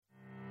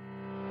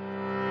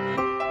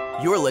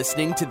You're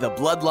listening to The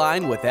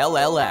Bloodline with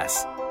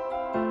LLS.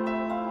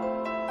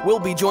 We'll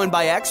be joined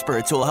by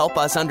experts who will help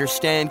us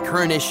understand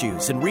current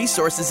issues and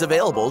resources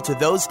available to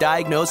those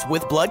diagnosed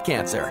with blood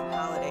cancer.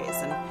 Holidays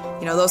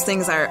and, those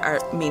things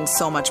mean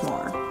so much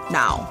more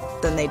now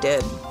than they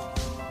did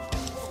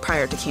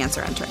prior to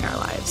cancer entering our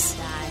lives.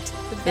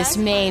 This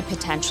may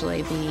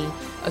potentially be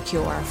a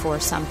cure for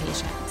some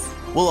patients.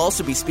 We'll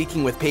also be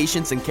speaking with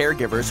patients and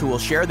caregivers who will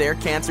share their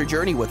cancer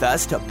journey with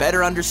us to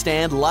better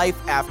understand life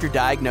after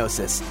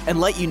diagnosis and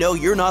let you know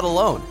you're not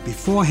alone.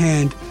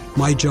 Beforehand,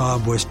 my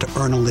job was to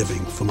earn a living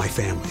for my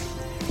family.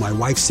 My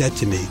wife said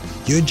to me,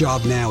 your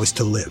job now is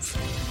to live.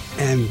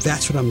 And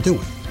that's what I'm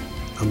doing.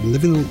 I'm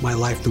living my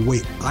life the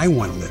way I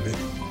want to live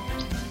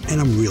it,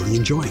 and I'm really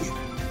enjoying it.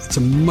 It's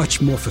a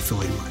much more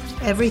fulfilling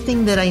life.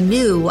 Everything that I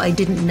knew, I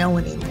didn't know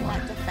anymore.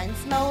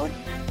 Defense mode.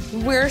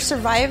 We're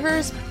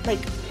survivors,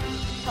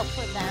 help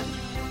for them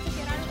to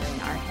get out in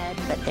our head,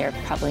 but they're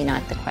probably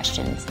not the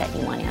questions that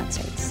you want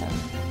answered. So,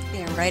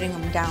 writing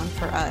them down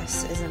for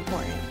us is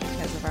important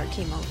because of our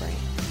chemo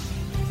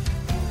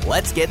brain.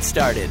 Let's get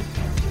started.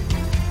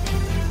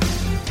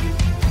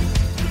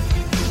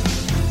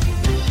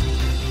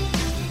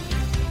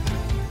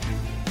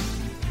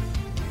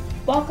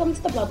 Welcome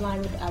to The Bloodline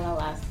with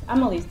LLS.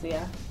 I'm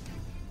Alicia.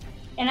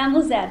 And I'm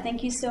Lizette.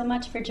 Thank you so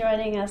much for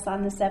joining us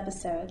on this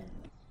episode.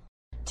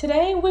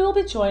 Today, we will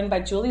be joined by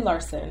Julie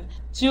Larson.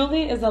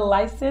 Julie is a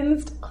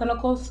licensed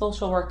clinical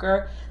social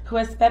worker who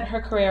has spent her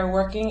career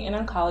working in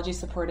oncology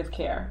supportive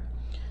care.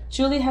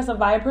 Julie has a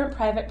vibrant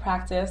private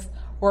practice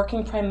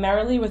working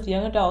primarily with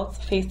young adults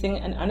facing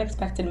an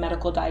unexpected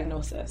medical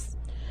diagnosis.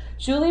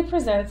 Julie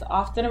presents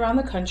often around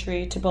the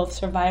country to both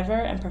survivor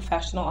and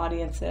professional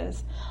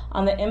audiences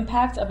on the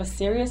impact of a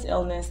serious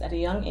illness at a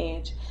young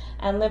age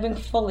and living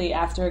fully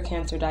after a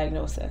cancer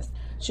diagnosis.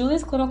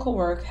 Julie's clinical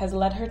work has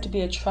led her to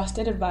be a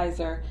trusted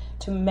advisor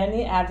to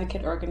many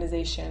advocate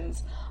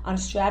organizations on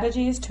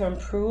strategies to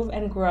improve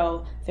and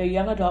grow their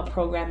young adult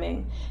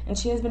programming, and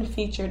she has been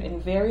featured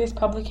in various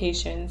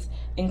publications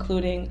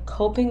including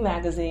Coping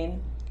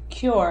Magazine,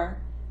 Cure,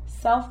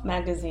 Self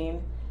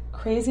Magazine,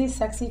 Crazy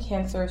Sexy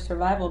Cancer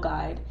Survival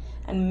Guide,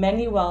 and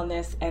many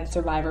wellness and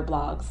survivor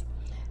blogs.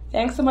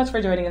 Thanks so much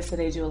for joining us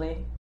today,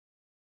 Julie.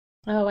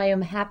 Oh, I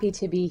am happy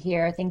to be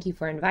here. Thank you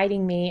for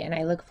inviting me, and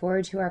I look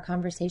forward to our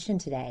conversation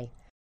today.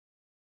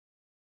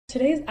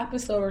 Today's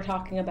episode, we're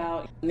talking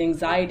about the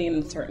anxiety and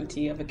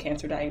uncertainty of a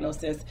cancer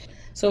diagnosis.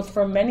 So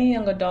for many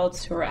young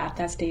adults who are at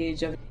that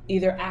stage of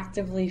either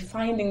actively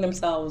finding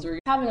themselves or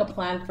having a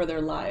plan for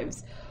their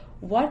lives,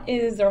 what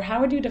is or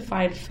how would you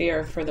define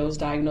fear for those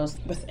diagnosed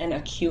with an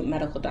acute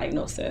medical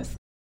diagnosis?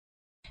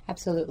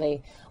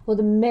 Absolutely. Well,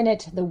 the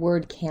minute the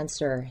word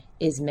cancer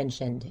is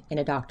mentioned in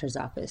a doctor's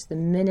office, the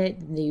minute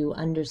you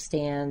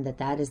understand that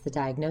that is the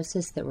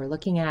diagnosis that we're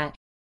looking at,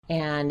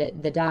 and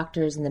the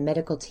doctors and the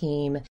medical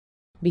team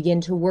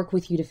begin to work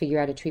with you to figure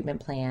out a treatment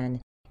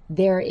plan,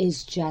 there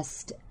is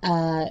just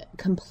a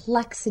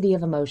complexity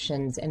of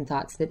emotions and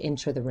thoughts that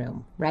enter the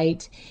room,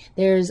 right?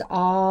 There's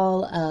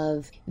all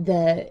of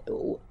the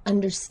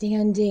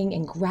understanding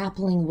and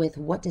grappling with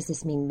what does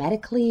this mean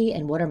medically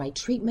and what are my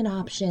treatment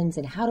options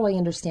and how do I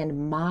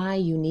understand my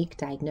unique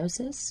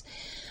diagnosis?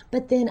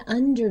 But then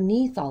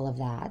underneath all of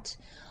that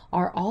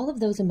are all of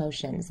those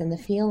emotions and the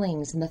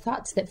feelings and the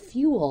thoughts that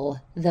fuel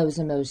those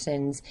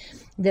emotions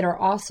that are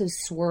also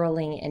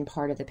swirling in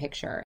part of the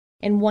picture.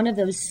 And one of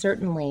those,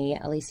 certainly,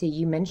 Alicia,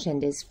 you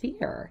mentioned, is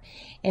fear.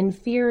 And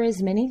fear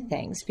is many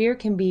things. Fear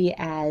can be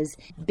as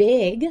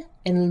big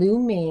and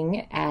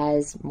looming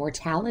as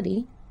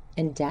mortality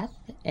and death.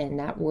 And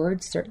that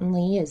word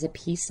certainly is a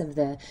piece of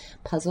the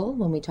puzzle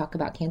when we talk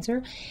about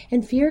cancer.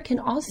 And fear can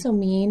also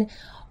mean,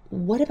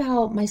 what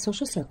about my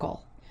social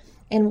circle?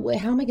 And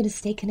how am I going to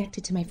stay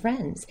connected to my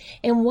friends?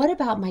 And what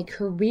about my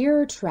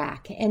career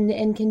track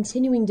and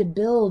continuing to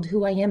build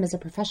who I am as a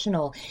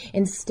professional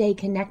and stay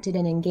connected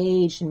and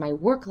engaged in my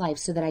work life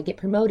so that I get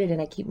promoted and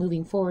I keep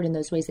moving forward in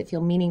those ways that feel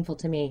meaningful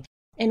to me?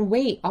 And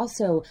wait,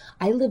 also,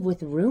 I live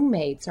with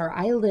roommates or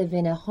I live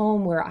in a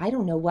home where I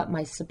don't know what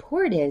my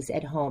support is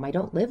at home. I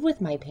don't live with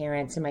my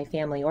parents and my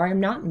family, or I'm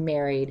not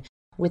married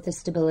with the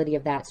stability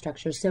of that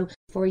structure. So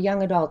for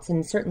young adults,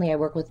 and certainly I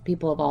work with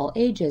people of all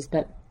ages,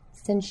 but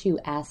since you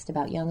asked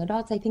about young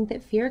adults, I think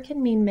that fear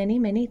can mean many,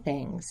 many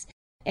things.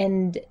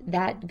 And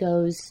that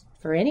goes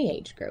for any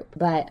age group.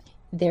 But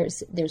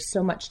there's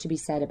so much to be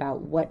said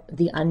about what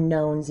the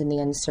unknowns and the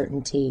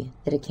uncertainty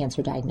that a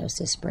cancer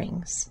diagnosis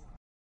brings.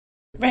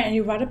 Right, and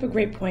you brought up a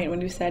great point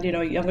when you said,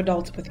 young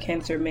adults with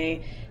cancer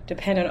may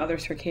depend on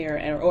others for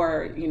care,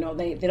 or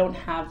they don't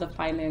have the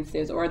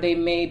finances, or they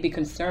may be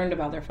concerned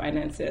about their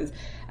finances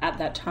at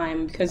that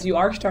time because you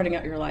are starting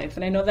out your life.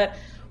 And I know that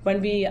when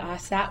we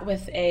sat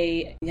with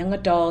a young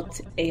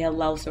adult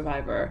ALL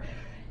survivor,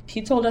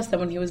 he told us that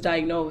when he was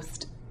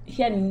diagnosed,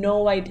 he had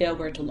no idea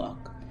where to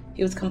look.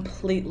 He was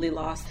completely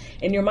lost.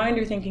 In your mind,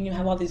 you're thinking you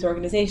have all these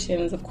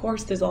organizations. Of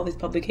course, there's all these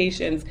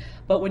publications.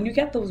 But when you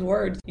get those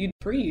words, you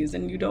freeze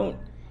and you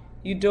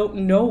don't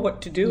know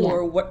what to do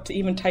or what to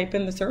even type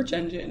in the search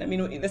engine. I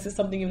mean, this is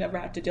something you've never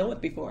had to deal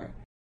with before.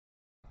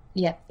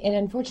 Yeah, and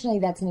unfortunately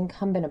that's an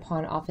incumbent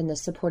upon often the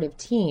supportive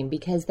team,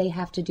 because they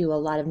have to do a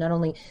lot of not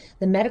only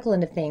the medical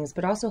end of things,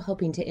 but also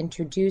helping to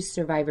introduce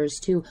survivors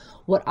to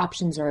what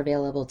options are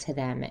available to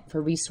them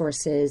for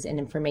resources and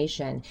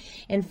information.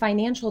 And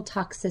financial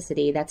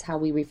toxicity, that's how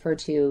we refer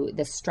to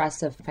the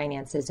stress of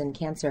finances and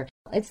cancer.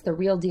 It's the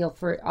real deal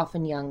for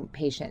often young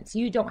patients.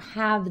 You don't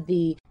have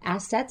the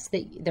assets,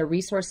 the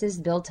resources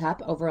built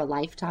up over a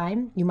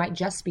lifetime. You might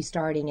just be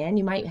starting in.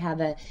 You might have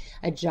a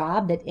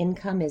job that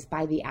income is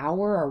by the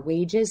hour or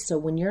wages. So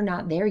when you're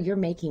not there, you're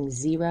making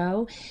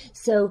zero.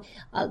 So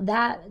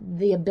that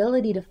the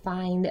ability to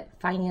find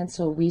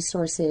financial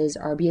resources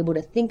or be able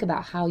to think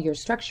about how you're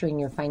structuring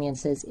your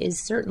finances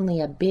is certainly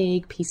a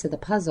big piece of the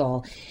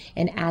puzzle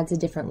and adds a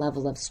different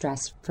level of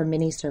stress for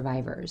many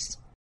survivors.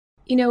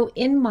 You know,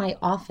 in my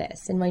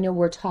office, and I know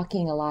we're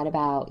talking a lot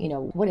about, you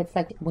know, what it's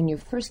like when you're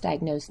first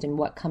diagnosed and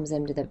what comes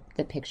into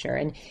the picture.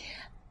 And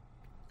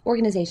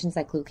organizations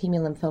like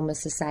Leukemia Lymphoma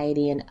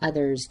Society and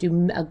others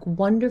do a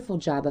wonderful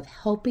job of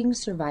helping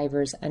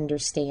survivors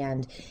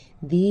understand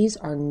these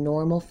are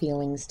normal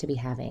feelings to be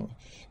having.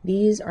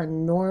 These are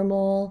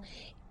normal.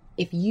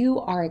 If you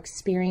are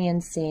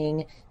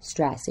experiencing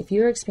stress, if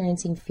you're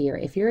experiencing fear,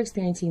 if you're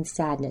experiencing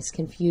sadness,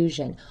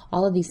 confusion,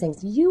 all of these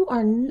things,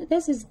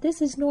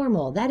 this is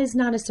normal. That is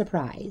not a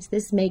surprise.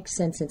 This makes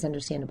sense. It's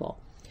understandable.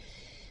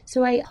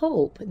 So I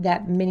hope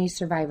that many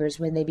survivors,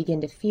 when they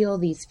begin to feel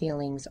these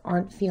feelings,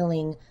 aren't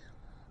feeling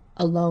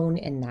alone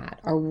in that,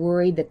 are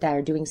worried that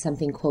they're doing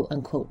something quote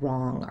unquote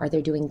wrong, or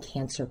they're doing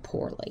cancer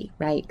poorly,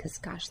 right? Because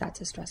gosh,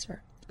 that's a stressor.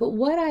 But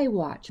what I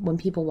watch when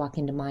people walk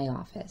into my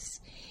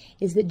office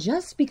is that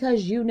just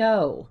because you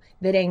know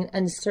that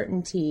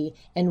uncertainty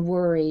and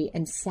worry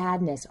and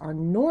sadness are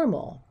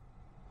normal,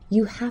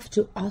 you have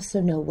to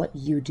also know what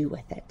you do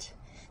with it.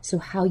 So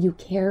how you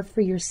care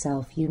for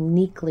yourself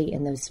uniquely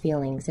in those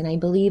feelings. And I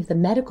believe the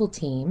medical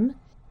team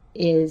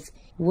is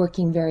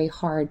working very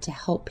hard to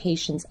help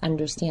patients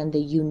understand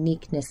the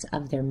uniqueness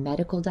of their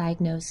medical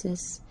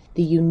diagnosis,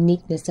 the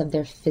uniqueness of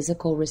their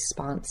physical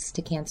response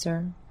to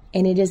cancer.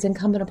 And it is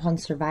incumbent upon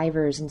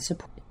survivors and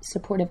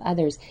supportive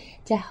others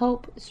to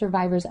help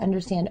survivors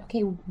understand, okay,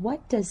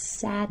 what does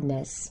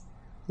sadness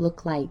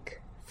look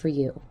like for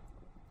you?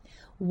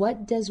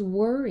 What does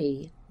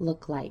worry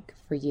look like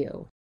for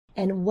you?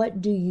 And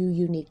what do you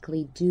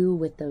uniquely do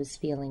with those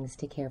feelings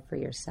to care for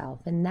yourself?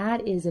 And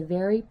that is a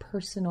very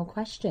personal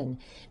question,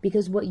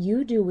 because what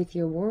you do with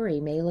your worry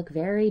may look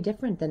very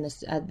different than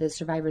the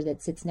survivor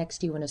that sits next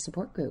to you in a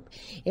support group.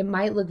 It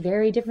might look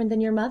very different than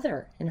your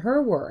mother and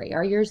her worry,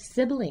 or your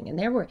sibling and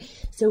their worry.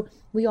 So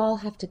we all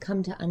have to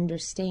come to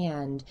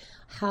understand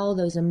how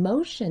those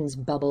emotions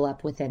bubble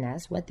up within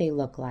us, what they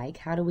look like,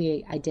 how do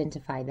we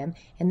identify them,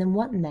 and then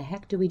what in the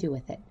heck do we do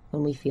with it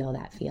when we feel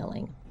that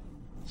feeling?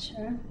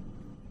 Sure.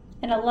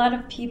 And a lot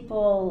of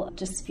people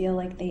just feel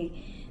like they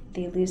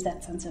lose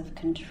that sense of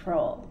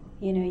control.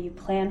 You know, you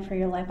plan for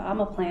your life. I'm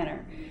a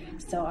planner,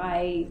 so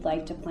I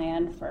like to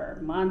plan for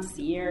months,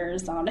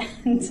 years on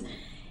end.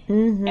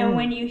 Mm-hmm. And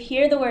when you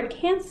hear the word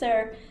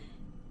cancer,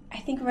 I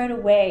think right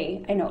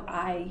away, I know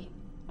I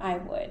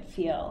would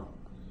feel,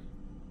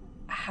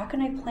 how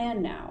can I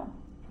plan now?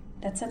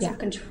 That sense of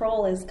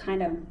control is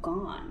kind of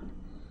gone.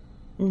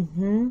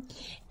 Mm-hmm.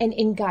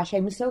 And gosh,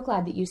 I'm so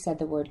glad that you said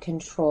the word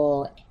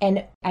control.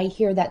 And I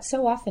hear that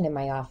so often in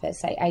my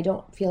office. I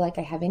don't feel like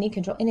I have any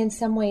control. And in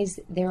some ways,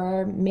 there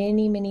are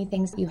many, many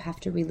things you have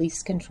to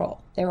release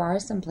control. There are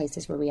some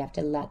places where we have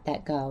to let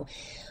that go.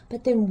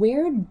 But then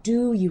where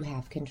do you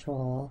have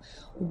control?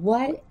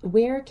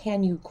 Where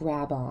can you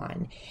grab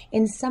on?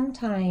 And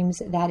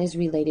sometimes that is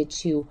related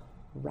to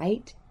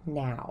right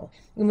now.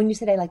 And when you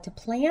said I like to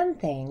plan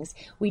things,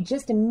 we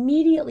just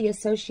immediately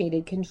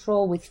associated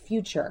control with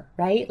future,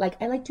 right? Like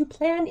I like to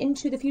plan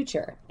into the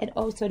future. And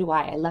oh, so do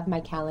I. I love my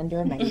calendar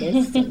and my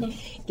list and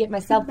get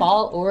myself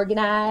all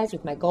organized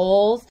with my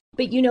goals.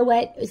 But you know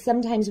what?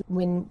 Sometimes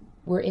when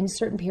we're in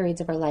certain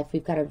periods of our life,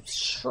 we've got to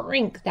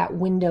shrink that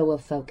window of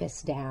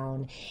focus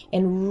down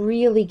and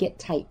really get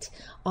tight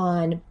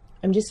on,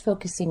 I'm just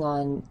focusing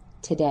on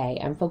today.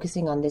 I'm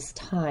focusing on this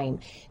time.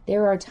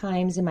 There are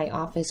times in my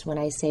office when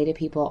I say to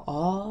people,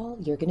 all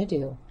you're going to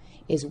do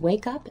is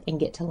wake up and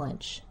get to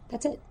lunch.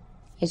 That's it.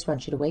 I just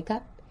want you to wake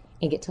up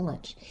and get to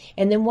lunch.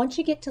 And then once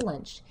you get to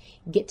lunch,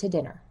 get to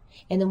dinner.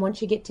 And then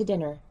once you get to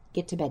dinner,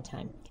 get to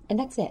bedtime. And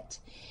that's it.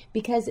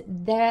 Because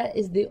that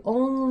is the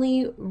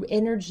only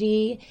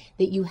energy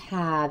that you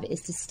have,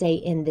 is to stay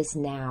in this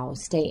now,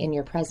 stay in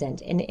your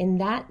present. And in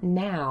that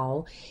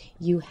now,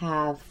 you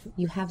have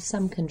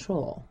some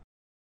control.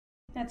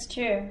 That's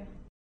true.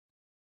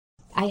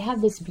 I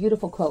have this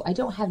beautiful quote. I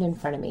don't have it in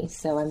front of me,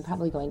 so I'm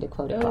probably going to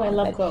quote it. Oh, I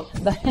love quotes.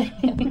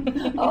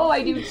 Oh,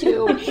 I do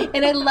too.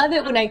 And I love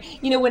it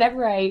when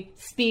whenever I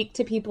speak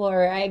to people,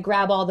 or I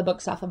grab all the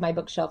books off of my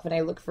bookshelf and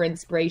I look for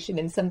inspiration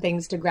and some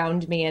things to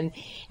ground me. And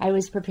I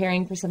was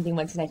preparing for something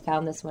once and I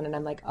found this one and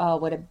I'm like, oh,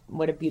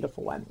 what a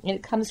beautiful one. And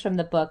it comes from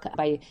the book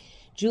by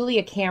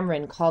Julia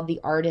Cameron called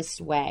The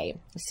Artist's Way.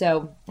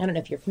 So I don't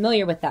know if you're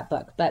familiar with that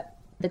book, but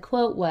the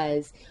quote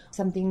was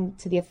something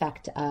to the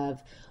effect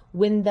of,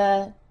 when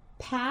the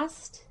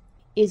past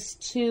is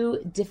too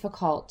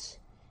difficult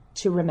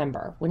to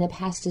remember, when the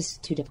past is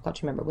too difficult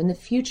to remember, when the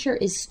future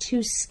is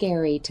too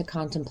scary to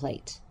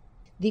contemplate,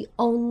 the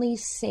only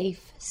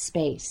safe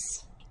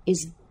space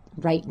is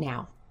right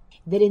now.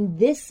 That in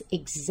this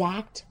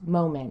exact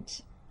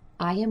moment,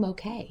 I am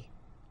okay.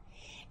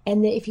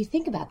 And that if you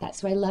think about that,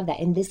 so I love that,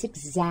 in this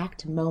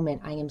exact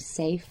moment, I am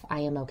safe,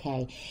 I am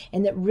okay.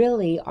 And that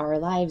really our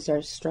lives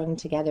are strung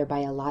together by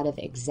a lot of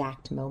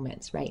exact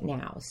moments right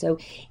now. So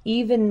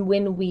even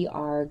when we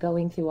are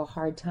going through a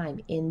hard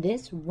time, in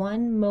this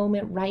one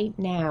moment right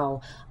now,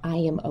 I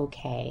am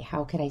okay.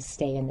 How can I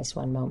stay in this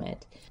one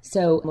moment?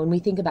 So when we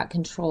think about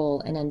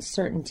control and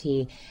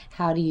uncertainty,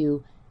 how do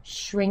you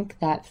shrink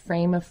that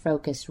frame of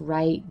focus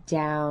right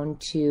down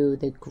to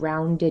the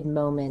grounded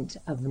moment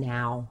of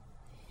now?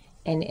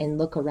 And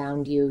look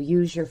around you,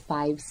 use your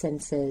 5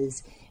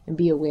 senses and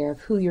be aware of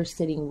who you're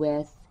sitting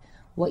with,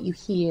 what you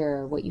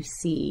hear, what you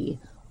see,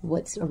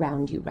 what's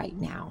around you right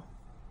now.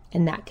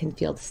 And that can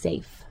feel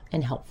safe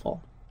and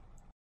helpful.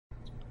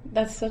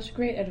 That's such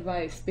great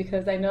advice,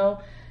 because I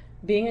know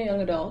being a young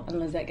adult, and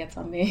Lizette gets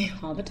on me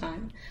all the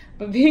time,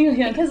 but being a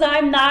young... Because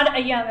I'm not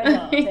a young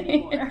adult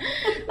anymore.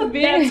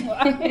 That's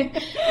why.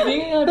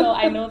 Being a young adult,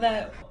 I know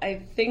that I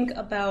think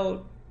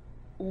about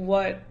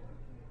what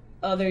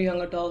other young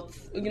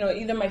adults,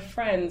 either my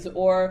friends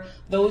or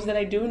those that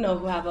I do know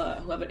who have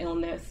an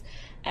illness.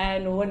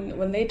 And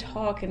when they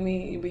talk and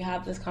we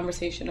have this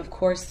conversation, of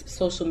course,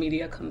 social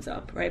media comes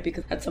up, right?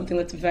 Because that's something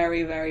that's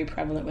very, very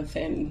prevalent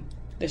within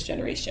this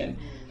generation.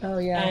 Oh,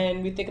 yeah.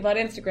 And we think about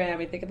Instagram,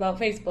 we think about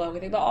Facebook,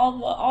 we think about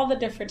all the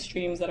different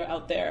streams that are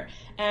out there.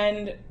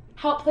 And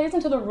how it plays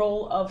into the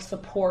role of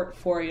support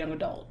for a young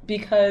adult.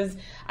 Because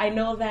I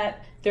know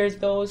that there's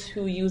those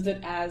who use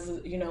it as,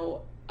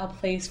 a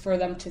place for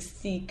them to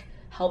seek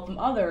help from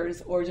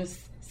others, or just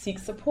seek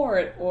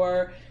support,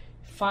 or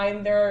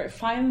find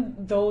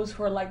those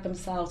who are like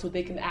themselves, who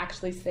they can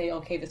actually say,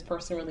 okay, this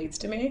person relates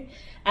to me.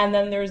 And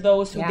then there's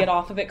those who get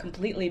off of it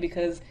completely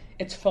because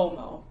it's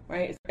FOMO,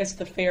 right? It's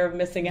the fear of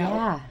missing out.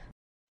 Yeah.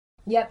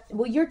 Yep.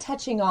 Well, you're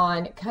touching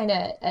on kind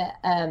of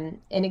an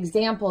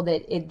example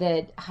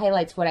that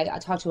highlights what I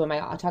talk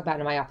about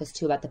in my office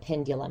too, about the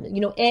pendulum.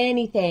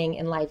 Anything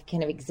in life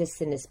kind of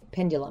exists in this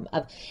pendulum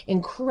of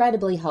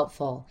incredibly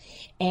helpful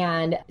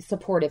and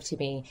supportive to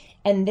me,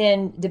 and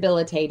then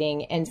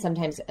debilitating and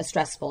sometimes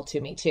stressful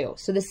to me too.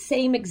 So the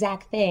same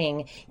exact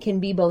thing can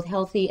be both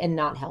healthy and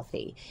not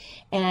healthy.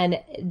 And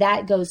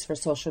that goes for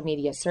social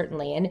media,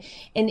 certainly.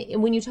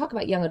 And when you talk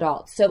about young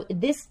adults, so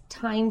this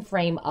time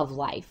frame of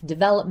life,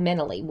 developmentally,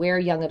 where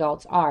young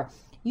adults are,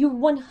 you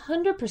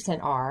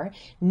 100% are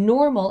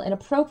normal and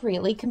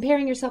appropriately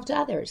comparing yourself to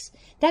others.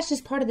 That's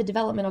just part of the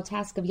developmental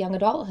task of young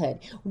adulthood.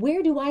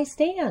 Where do I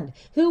stand?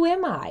 Who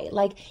am I?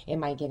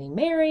 Am I getting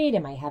married?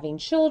 Am I having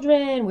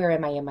children? Where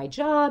am I in my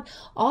job?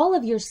 All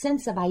of your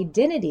sense of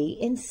identity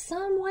in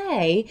some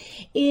way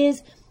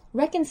is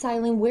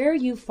reconciling where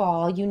you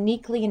fall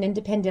uniquely and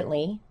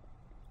independently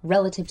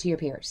relative to your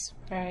peers.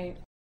 Right.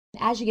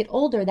 As you get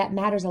older, that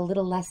matters a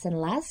little less and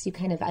less. You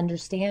kind of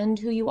understand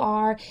who you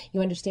are. You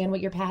understand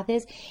what your path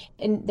is.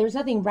 And there's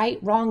nothing right,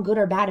 wrong, good,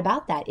 or bad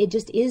about that. It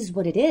just is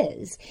what it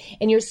is.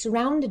 And you're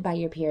surrounded by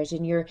your peers,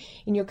 and you're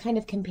kind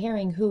of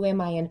comparing, who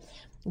am I, and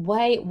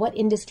what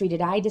industry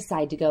did I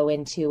decide to go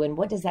into, and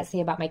what does that say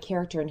about my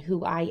character and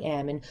who I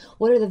am, and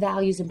what are the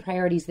values and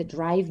priorities that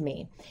drive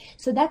me.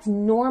 So that's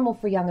normal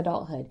for young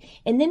adulthood.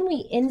 And then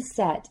we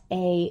inset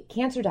a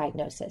cancer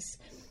diagnosis,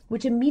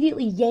 which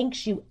immediately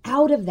yanks you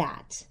out of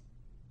that.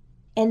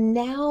 And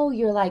now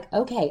you're like,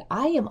 okay,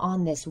 I am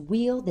on this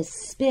wheel, this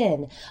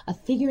spin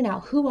of figuring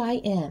out who I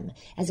am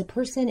as a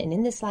person and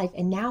in this life.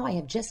 And now I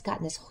have just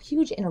gotten this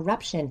huge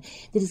interruption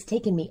that has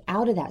taken me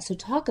out of that. So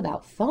talk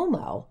about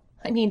FOMO.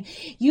 I mean,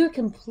 you're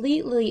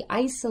completely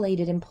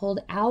isolated and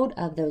pulled out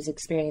of those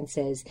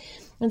experiences.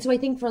 And so I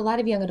think for a lot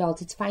of young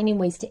adults, it's finding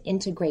ways to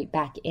integrate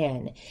back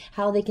in,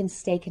 how they can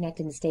stay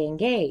connected and stay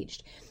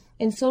engaged.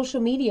 And social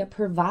media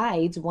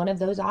provides one of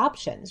those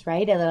options,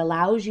 right? It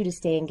allows you to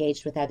stay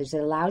engaged with others. It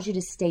allows you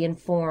to stay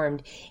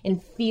informed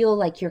and feel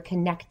like you're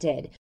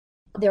connected.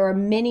 There are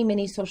many,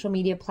 many social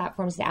media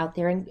platforms out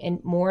there,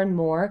 and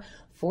more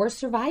for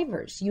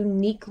survivors,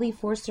 uniquely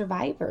for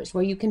survivors,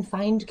 where you can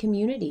find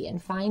community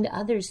and find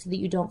others so that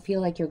you don't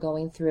feel like you're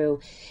going through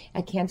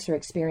a cancer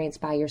experience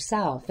by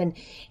yourself. And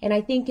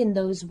I think in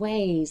those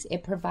ways,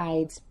 it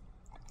provides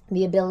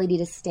the ability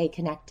to stay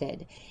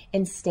connected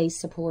and stay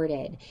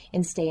supported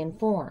and stay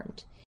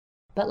informed.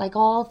 But like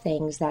all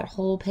things, that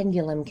whole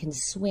pendulum can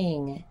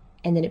swing,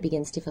 and then it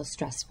begins to feel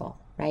stressful,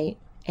 right?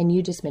 And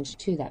you just mentioned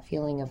too, that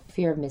feeling of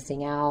fear of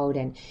missing out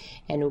and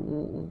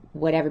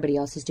what everybody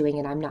else is doing,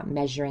 and I'm not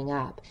measuring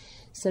up.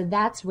 So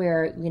that's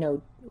where,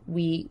 when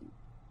we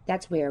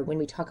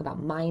talk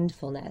about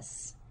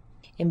mindfulness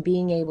and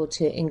being able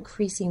to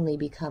increasingly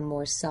become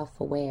more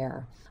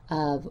self-aware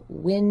of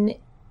when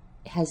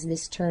has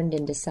this turned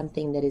into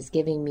something that is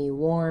giving me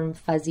warm,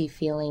 fuzzy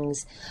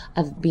feelings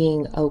of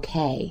being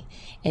okay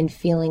and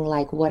feeling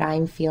like what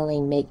I'm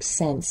feeling makes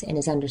sense and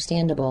is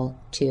understandable,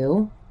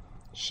 to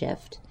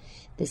shift.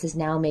 This is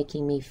now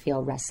making me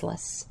feel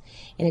restless,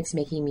 and it's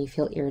making me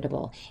feel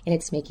irritable, and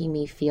it's making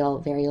me feel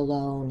very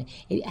alone.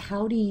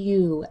 How do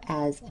you,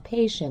 as a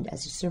patient,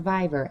 as a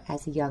survivor,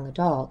 as a young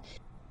adult,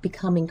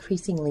 become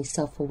increasingly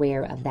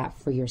self-aware of that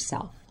for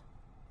yourself?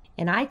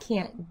 And I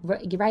can't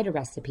write a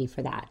recipe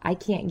for that. I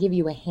can't give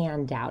you a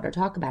handout or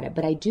talk about it,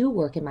 but I do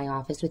work in my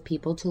office with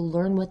people to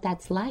learn what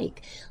that's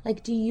like.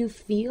 Like, do you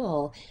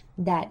feel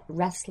that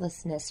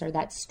restlessness or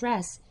that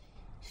stress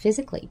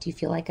physically? Do you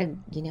feel like a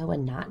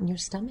knot in your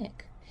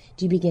stomach?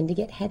 Do you begin to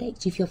get headaches?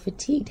 Do you feel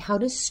fatigued? How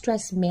does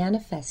stress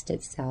manifest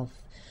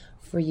itself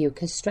for you?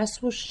 Because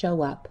stress will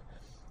show up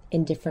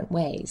in different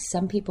ways.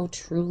 Some people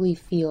truly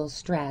feel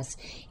stress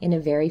in a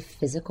very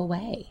physical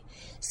way.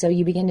 So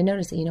you begin to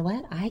notice that, you know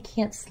what? I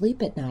can't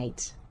sleep at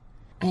night.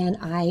 And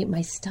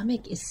my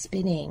stomach is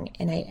spinning,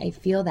 and I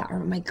feel that, oh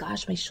my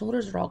gosh, my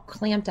shoulders are all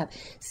clamped up.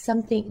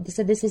 So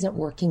this isn't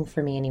working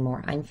for me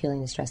anymore. I'm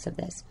feeling the stress of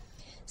this.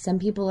 Some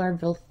people are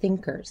real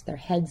thinkers. Their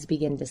heads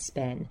begin to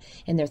spin,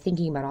 and they're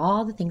thinking about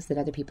all the things that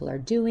other people are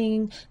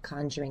doing,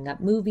 conjuring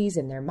up movies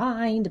in their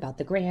mind about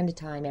the grand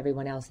time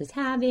everyone else is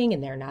having,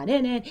 and they're not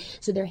in it.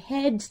 So their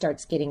head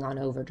starts getting on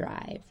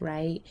overdrive,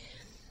 right?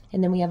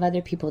 And then we have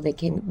other people that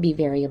can be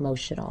very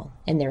emotional,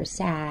 and they're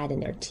sad,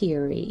 and they're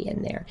teary,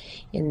 and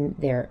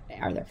they're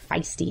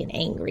feisty and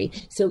angry.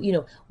 So,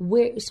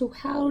 so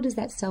how does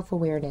that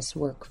self-awareness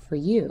work for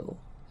you?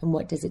 And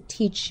what does it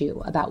teach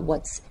you about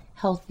what's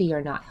healthy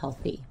or not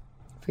healthy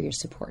for your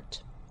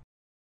support?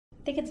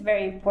 I think it's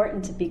very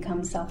important to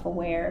become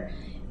self-aware,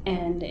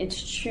 and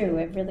it's true.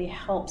 It really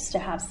helps to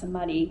have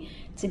somebody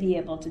to be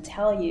able to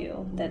tell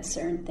you that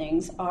certain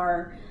things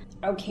are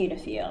okay to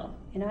feel.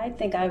 And I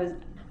think I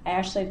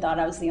actually thought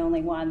I was the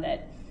only one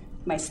that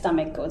my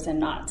stomach goes in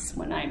knots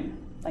when I'm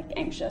like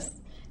anxious.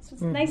 So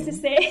it's nice to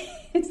say.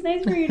 It's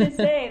nice for you to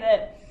say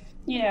that,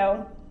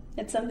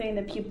 it's something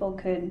that people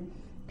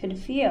could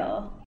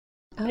feel.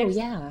 But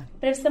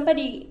if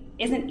somebody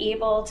isn't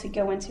able to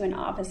go into an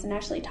office and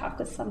actually talk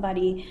with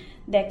somebody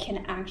that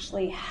can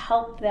actually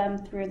help them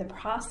through the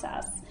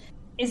process,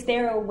 is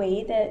there a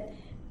way that,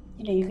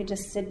 you could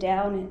just sit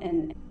down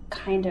and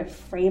kind of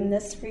frame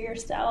this for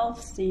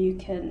yourself so you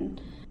can,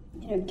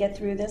 get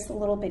through this a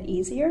little bit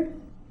easier?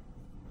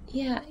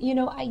 Yeah,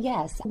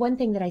 yes. One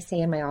thing that I say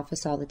in my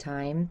office all the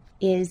time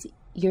is,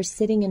 you're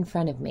sitting in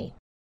front of me.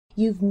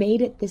 You've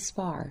made it this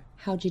far.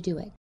 How'd you do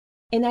it?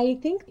 And I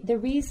think the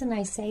reason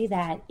I say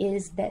that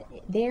is that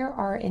there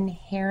are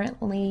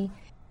inherently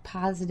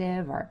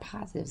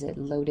positive's a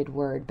loaded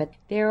word, but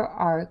there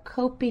are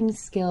coping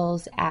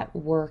skills at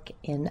work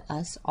in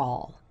us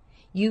all.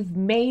 You've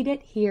made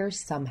it here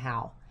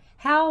somehow.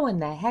 How in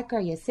the heck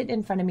are you sitting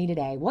in front of me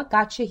today? What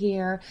got you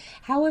here?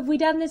 How have we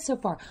done this so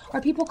far?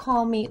 Or people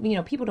call me,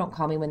 people don't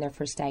call me when they're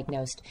first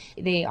diagnosed.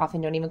 They often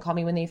don't even call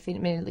me when they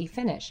immediately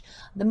finish.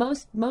 The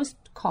most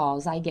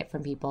calls I get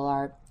from people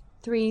are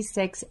 3,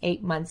 6,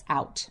 8 months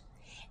out.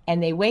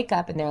 And they wake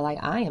up and they're like,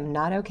 I am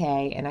not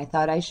okay, and I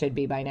thought I should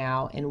be by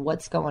now, and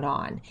what's going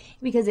on?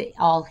 Because it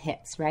all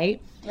hits, right?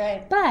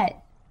 Right.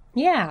 But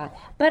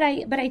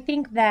I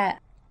think that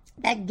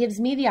gives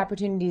me the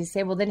opportunity to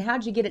say, well, then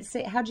how'd you get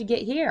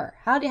here?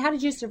 How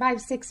did you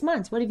survive 6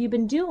 months? What have you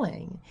been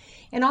doing?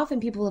 And often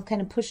people have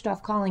kind of pushed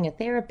off calling a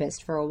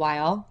therapist for a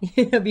while,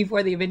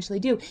 before they eventually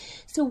do.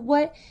 So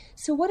what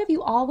have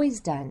you always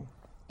done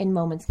in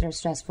moments that are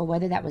stressful,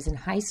 whether that was in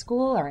high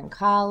school or in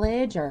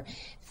college or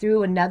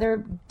through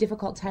another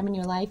difficult time in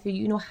your life?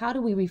 How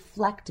do we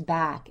reflect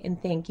back and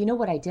think,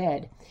 what I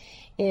did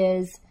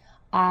is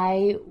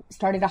I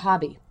started a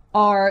hobby,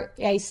 or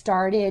I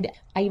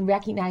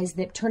recognized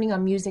that turning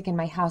on music in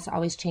my house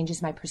always changes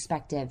my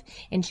perspective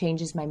and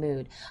changes my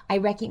mood. I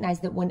recognize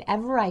that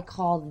whenever I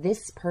call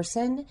this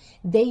person,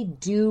 they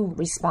do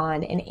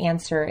respond and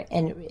answer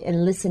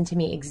and listen to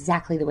me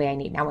exactly the way I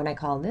need. Now, when I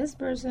call this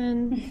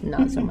person,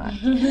 not so much.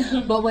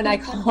 But when I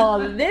call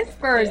this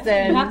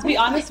person... You have to be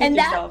honest with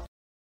yourself.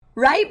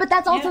 Right? But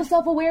that's also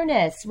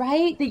self-awareness,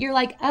 right? That you're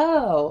like,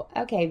 oh,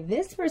 okay,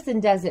 this person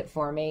does it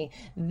for me.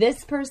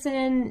 This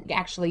person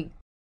actually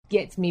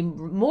gets me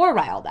more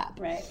riled up.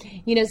 Right.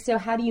 So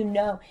how do you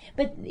know?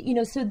 But,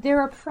 so there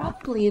are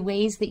probably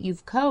ways that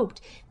you've coped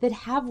that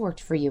have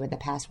worked for you in the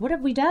past. What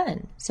have we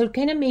done? So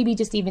kind of maybe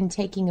just even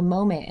taking a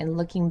moment and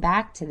looking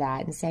back to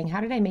that and saying,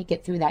 how did I make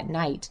it through that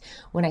night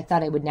when I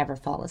thought I would never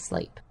fall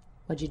asleep?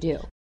 What'd you do?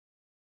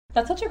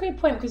 That's such a great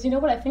point, because you know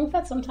what? I think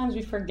that sometimes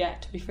we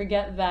forget. We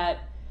forget that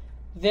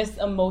this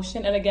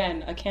emotion, and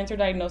again, a cancer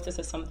diagnosis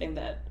is something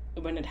that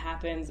when it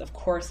happens, of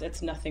course,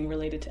 it's nothing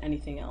related to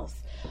anything else.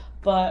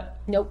 But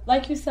nope.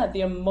 Like you said,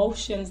 the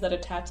emotions that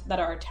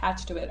are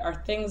attached to it are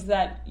things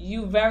that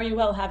you very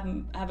well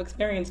have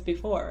experienced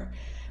before.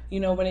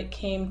 When it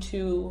came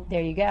to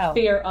there you go,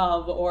 fear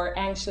of, or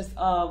anxious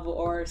of,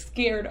 or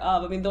scared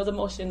of. I mean, those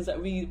emotions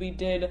that we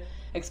did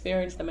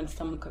experience them in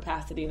some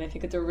capacity. And I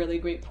think it's a really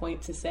great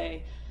point to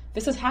say,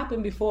 this has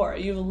happened before.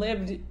 You've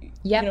lived,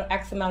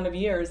 X amount of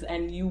years,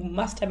 and you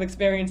must have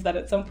experienced that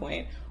at some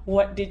point.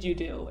 What did you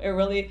do? It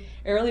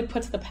really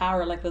puts the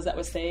power, like Lizette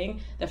was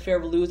saying, the fear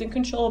of losing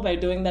control. By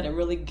doing that, it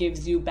really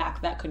gives you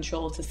back that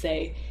control to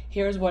say,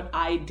 here's what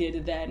I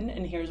did then,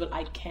 and here's what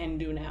I can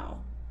do now.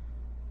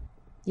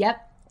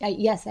 Yep.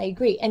 Yes, I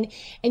agree. And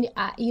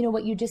you know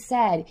what you just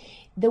said,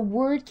 the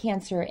word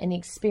cancer and the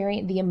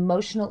experience, the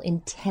emotional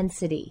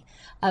intensity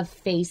of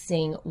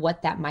facing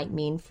what that might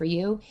mean for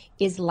you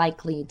is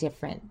likely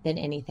different than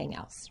anything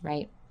else,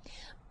 right?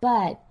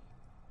 But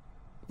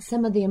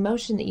some of the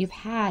emotion that you've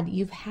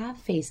have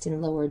faced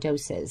in lower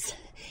doses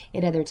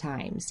at other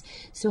times.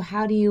 So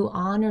how do you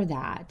honor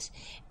that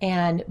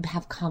and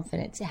have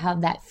confidence,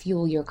 have that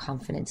fuel your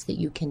confidence that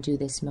you can do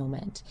this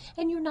moment?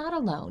 And you're not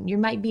alone. You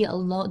might be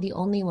alone, the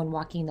only one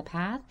walking the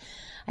path.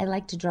 I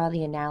like to draw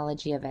the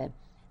analogy of a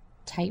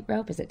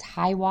tightrope. Is it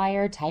high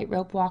wire,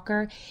 tightrope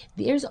walker?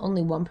 There's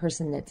only one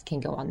person that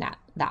can go on that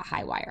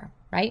high wire,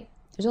 right?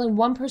 There's only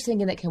one person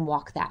that can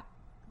walk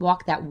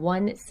that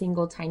one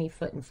single tiny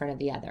foot in front of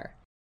the other.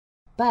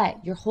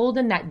 But you're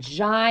holding that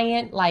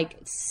giant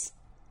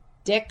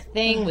stick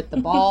thing with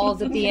the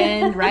balls at the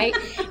end, right?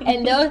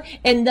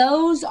 And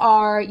those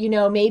are,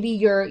 maybe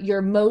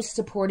your most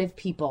supportive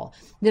people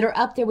that are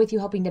up there with you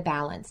helping to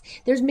balance.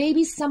 There's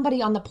maybe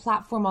somebody on the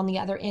platform on the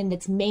other end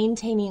that's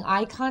maintaining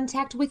eye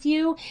contact with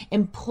you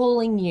and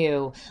pulling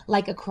you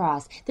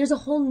across. There's a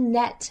whole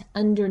net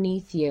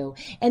underneath you.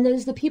 And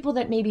there's the people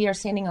that maybe are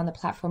standing on the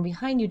platform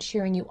behind you,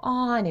 cheering you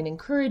on and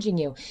encouraging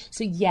you.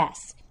 So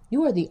yes,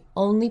 you are the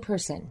only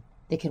person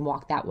that can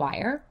walk that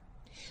wire.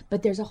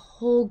 But there's a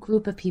whole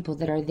group of people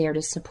that are there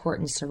to support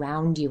and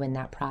surround you in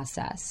that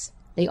process.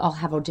 They all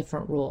have a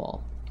different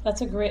role.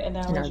 That's a great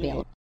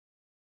analogy.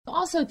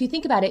 Also, if you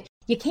think about it,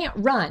 you can't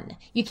run.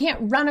 You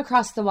can't run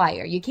across the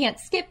wire. You can't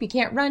skip. You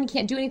can't run. You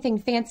can't do anything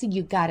fancy.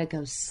 You got to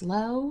go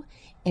slow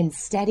and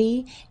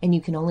steady, and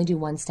you can only do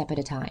one step at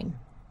a time.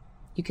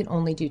 You can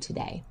only do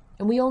today.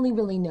 And we only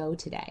really know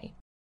today.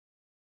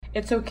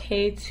 It's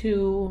okay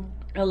to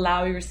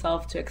allow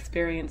yourself to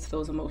experience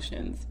those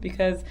emotions,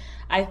 because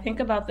I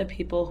think about the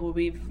people who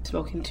we've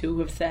spoken to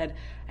who have said,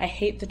 I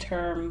hate the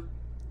term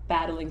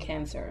battling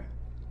cancer.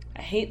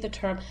 I hate the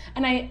term.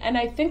 And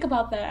I think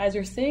about that as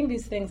you're saying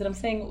these things, and I'm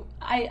saying,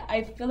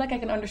 I feel like I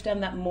can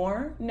understand that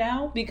more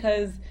now,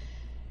 because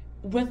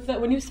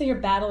when you say you're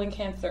battling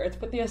cancer,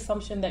 it's with the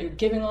assumption that you're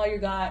giving all you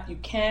got, you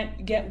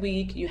can't get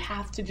weak, you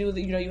have to do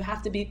you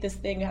have to beat this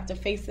thing, you have to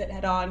face it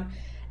head on.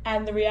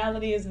 And the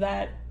reality is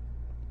that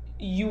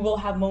you will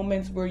have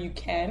moments where you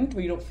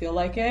don't feel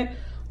like it,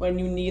 when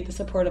you need the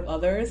support of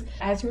others.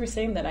 As you were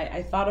saying that,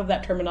 I thought of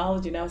that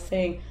terminology, and I was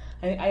saying,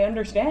 I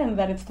understand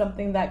that it's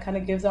something that kind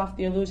of gives off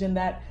the illusion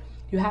that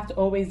you have to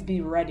always be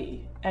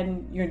ready,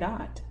 and you're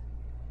not.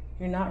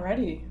 You're not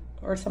ready.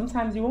 Or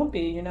sometimes you won't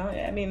be,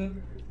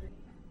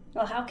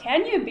 Well, how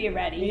can you be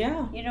ready?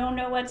 Yeah. You don't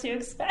know what to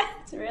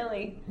expect,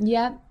 really.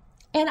 Yep.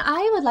 And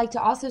I would like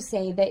to also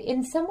say that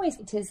in some ways,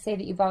 to say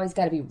that you've always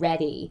got to be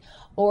ready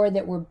or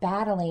that we're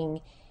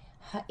battling,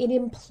 it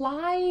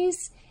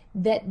implies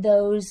that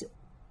those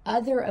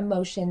other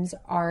emotions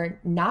are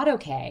not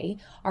okay,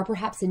 are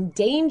perhaps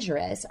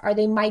dangerous, or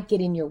they might get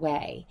in your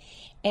way.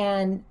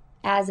 And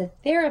as a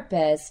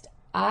therapist,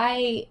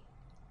 I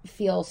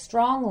feel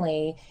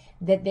strongly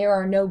that there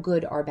are no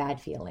good or bad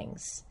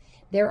feelings.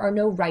 There are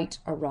no right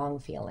or wrong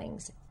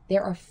feelings.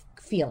 There are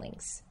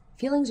feelings.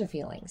 Feelings are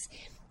feelings.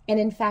 And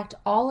in fact,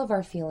 all of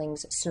our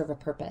feelings serve a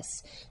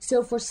purpose.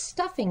 So if we're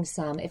stuffing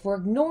some, if we're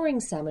ignoring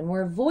some and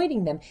we're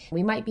avoiding them,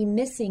 we might be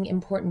missing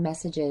important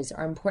messages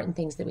or important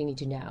things that we need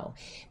to know.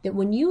 That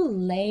when you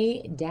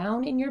lay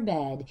down in your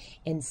bed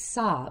and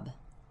sob,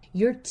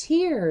 your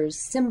tears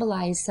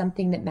symbolize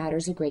something that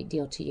matters a great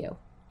deal to you.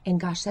 And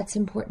gosh, that's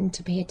important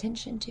to pay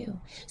attention to.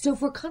 So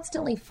if we're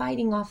constantly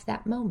fighting off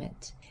that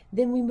moment,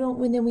 then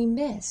we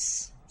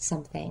miss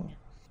something.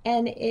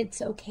 And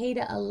it's okay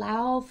to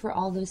allow for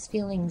all those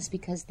feelings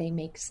because they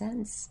make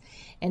sense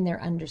and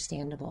they're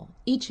understandable.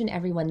 Each and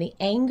every one. The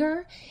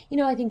anger,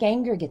 I think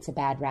anger gets a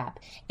bad rap.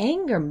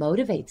 Anger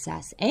motivates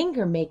us.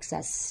 Anger makes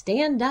us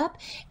stand up.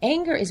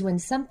 Anger is when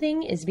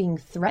something is being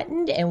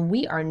threatened and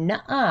we are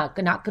not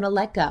going to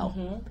let go.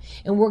 Mm-hmm.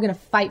 And we're going to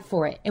fight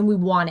for it and we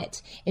want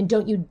it. And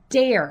don't you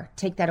dare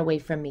take that away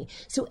from me.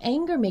 So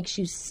anger makes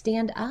you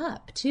stand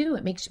up too.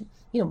 It makes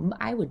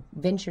I would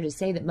venture to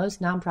say that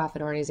most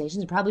nonprofit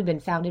organizations have probably been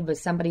founded with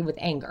somebody with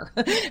anger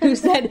who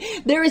said,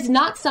 there is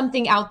not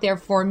something out there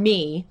for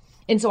me,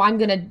 and so I'm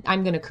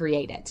gonna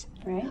create it.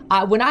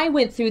 Right. When I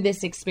went through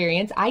this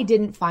experience, I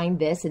didn't find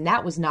this, and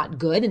that was not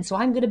good, and so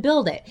I'm going to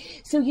build it.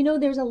 So,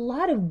 there's a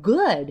lot of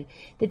good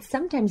that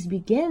sometimes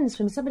begins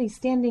from somebody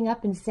standing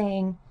up and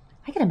saying,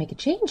 I got to make a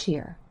change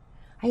here.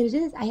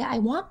 I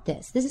want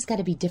this. This has got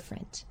to be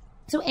different.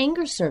 So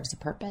anger serves a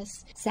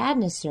purpose.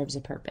 Sadness serves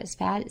a purpose.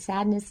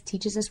 Sadness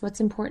teaches us what's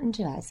important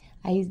to us.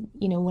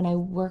 When I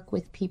work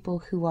with people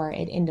who are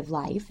at end of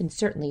life, and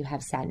certainly you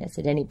have sadness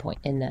at any point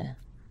in the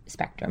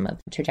spectrum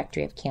of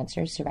trajectory of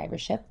cancer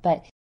survivorship,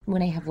 but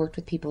when I have worked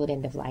with people at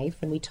end of life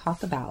and we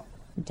talk about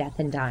death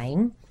and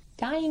dying,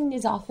 dying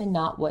is often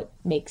not what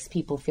makes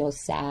people feel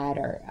sad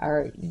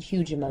or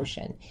huge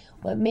emotion.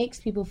 What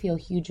makes people feel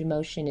huge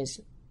emotion is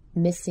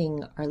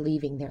missing or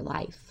leaving their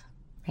life,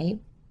 right?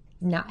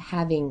 Not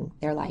having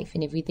their life.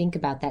 And if we think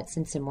about that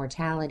sense of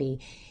mortality,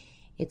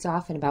 it's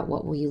often about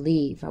what will you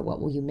leave or what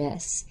will you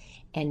miss?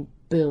 And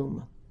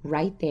boom,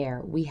 right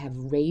there, we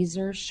have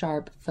razor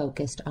sharp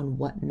focused on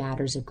what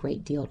matters a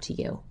great deal to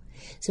you.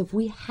 So if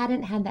we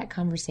hadn't had that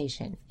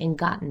conversation and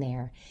gotten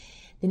there,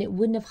 then it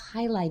wouldn't have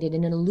highlighted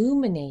and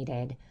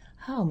illuminated,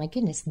 oh my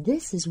goodness,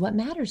 this is what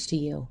matters to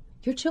you.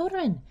 Your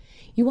children.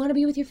 You want to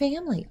be with your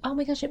family. Oh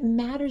my gosh, it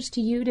matters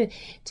to you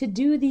to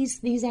do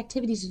these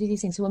activities, to do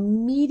these things. So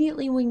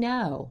immediately we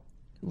know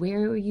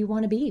where you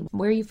want to be,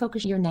 where you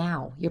focus your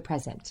now, your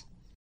present.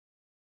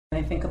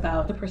 I think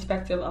about the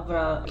perspective of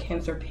a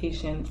cancer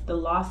patient, the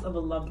loss of a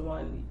loved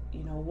one,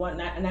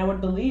 and I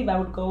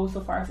would go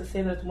so far as to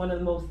say that it's one of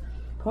the most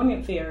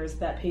poignant fears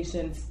that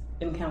patients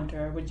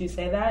encounter. Would you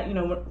say that,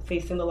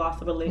 facing the loss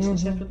of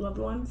relationships with loved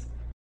ones?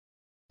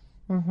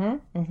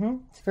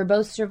 For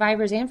both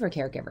survivors and for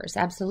caregivers,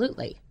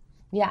 absolutely.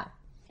 Yeah.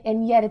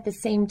 And yet at the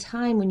same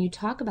time, when you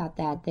talk about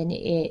that, then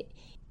it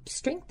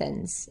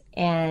strengthens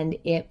and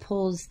it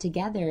pulls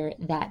together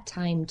that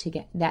time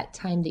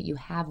that you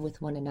have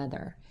with one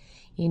another.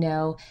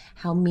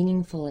 How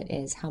meaningful it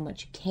is, how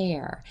much you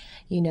care,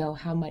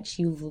 how much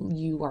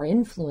you are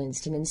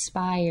influenced and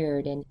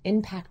inspired and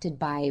impacted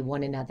by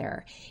one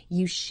another.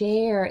 You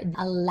share,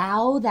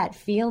 allow that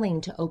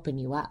feeling to open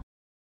you up.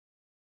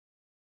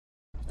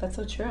 That's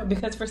so true,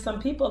 because for some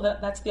people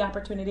that's the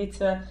opportunity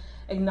to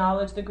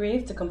acknowledge the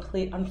grief, to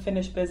complete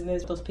unfinished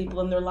business, those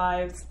people in their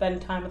lives,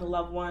 spend time with the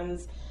loved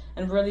ones,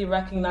 and really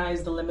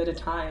recognize the limited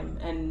time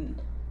and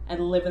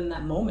live in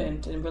that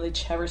moment and really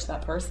cherish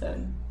that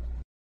person.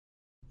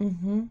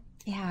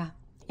 Yeah.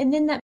 And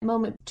then that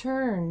moment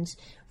turns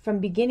from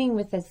beginning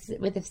with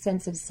a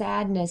sense of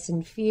sadness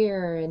and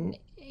fear and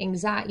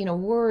anxiety,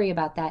 worry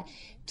about that,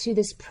 to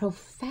this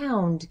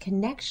profound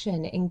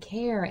connection and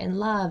care and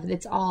love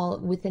that's all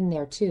within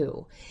there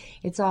too.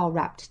 It's all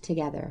wrapped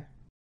together.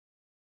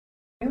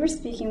 We were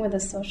speaking with a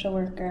social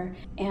worker,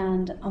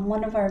 and on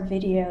one of our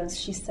videos,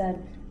 she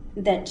said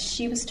that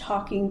she was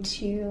talking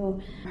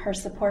to her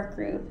support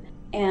group,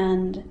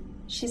 and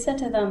she said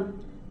to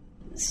them,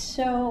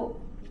 so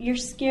you're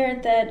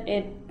scared that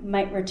it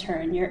might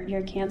return,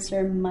 your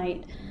cancer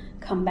might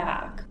come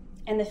back,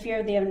 and the fear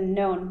of the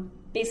unknown.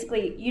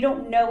 Basically, you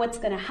don't know what's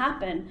going to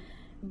happen,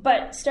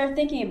 but start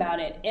thinking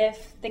about it.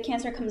 If the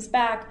cancer comes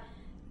back,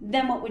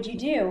 then what would you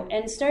do?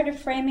 And started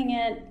framing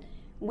it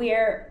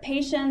where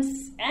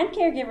patients and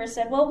caregivers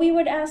said, well, we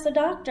would ask the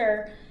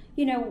doctor,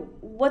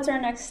 what's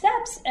our next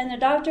steps? And the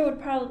doctor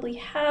would probably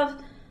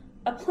have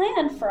a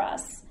plan for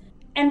us.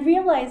 And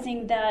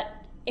realizing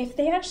that if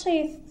they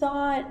actually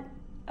thought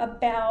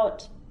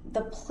about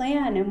the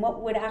plan and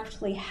what would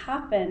actually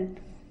happen,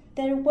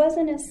 that it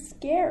wasn't as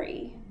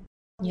scary.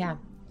 Yeah.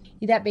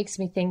 That makes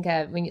me think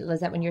of,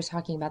 Lizette, when you're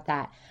talking about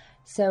that.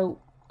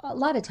 So a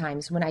lot of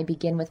times when I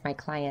begin with my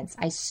clients,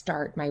 I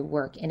start my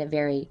work in a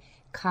very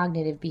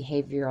cognitive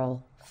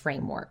behavioral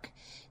framework.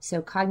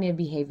 So cognitive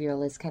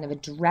behavioral is kind of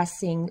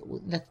addressing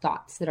the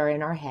thoughts that are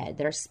in our head,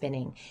 that are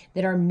spinning,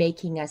 that are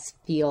making us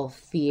feel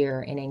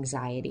fear and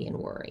anxiety and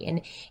worry.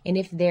 And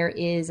if there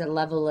is a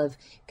level of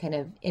kind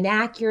of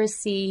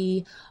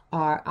inaccuracy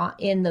or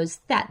in those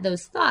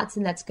thoughts,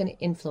 and that's going to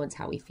influence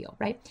how we feel,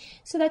 right?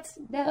 So that's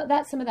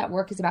some of that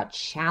work is about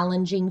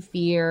challenging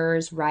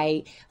fears,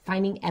 right?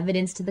 Finding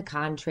evidence to the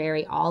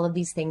contrary, all of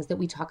these things that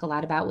we talk a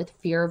lot about with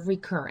fear of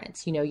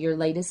recurrence, your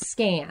latest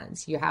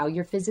scans, how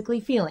you're physically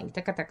feeling.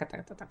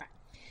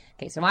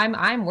 Okay, so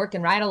I'm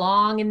working right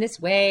along in this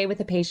way with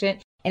a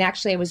patient. And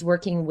actually I was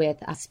working with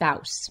a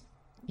spouse.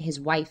 His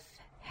wife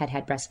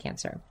had breast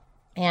cancer.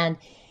 And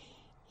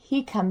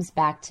he comes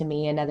back to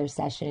me another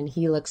session and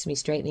he looks me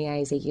straight in the eye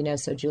and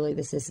says, so Julie,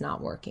 this is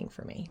not working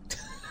for me.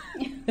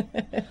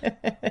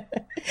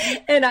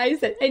 And I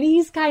said, and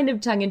he's kind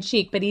of tongue in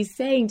cheek, but he's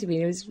saying to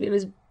me, it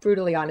was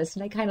brutally honest.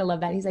 And I kind of love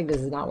that. And he's like,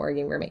 this is not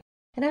working for me.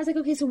 And I was like,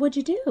 okay, so what'd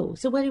you do?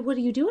 So what are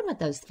you doing with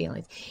those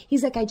feelings?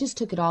 He's like, I just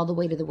took it all the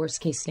way to the worst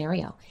case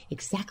scenario.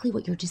 Exactly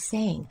what you're just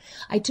saying.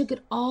 I took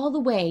it all the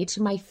way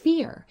to my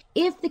fear.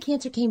 If the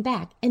cancer came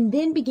back, and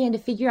then began to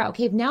figure out,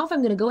 okay, now if I'm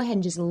going to go ahead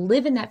and just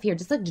live in that fear,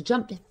 just like to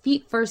jump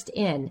feet first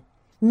in,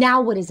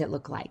 now what does it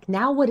look like?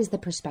 Now what is the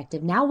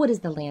perspective? Now what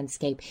is the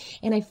landscape?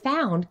 And I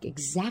found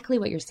exactly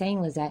what you're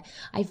saying, Lizette.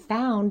 I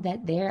found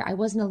that I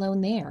wasn't alone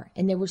there,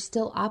 and there were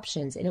still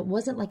options, and it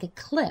wasn't like a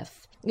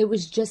cliff. It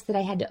was just that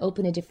I had to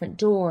open a different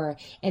door,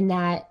 and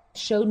that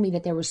showed me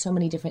that there were so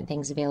many different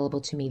things available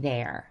to me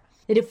there.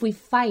 That if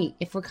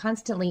we're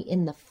constantly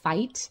in the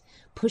fight,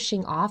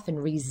 pushing off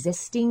and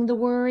resisting the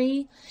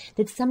worry,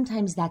 that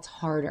sometimes that's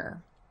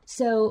harder.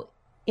 So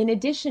in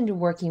addition to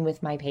working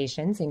with my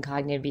patients in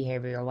cognitive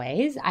behavioral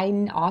ways,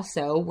 I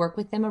also work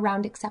with them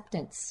around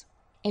acceptance.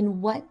 And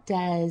what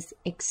does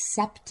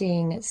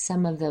accepting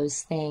some of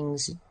those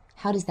things,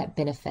 How does that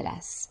benefit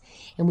us?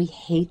 And we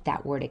hate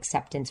that word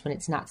acceptance when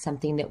it's not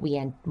something that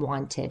we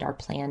wanted or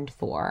planned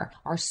for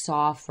or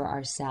saw for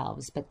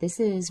ourselves. But this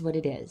is what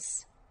it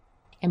is.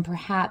 And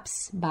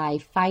perhaps by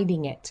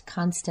fighting it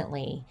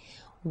constantly,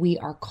 we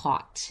are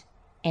caught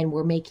and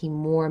we're making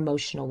more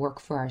emotional work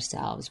for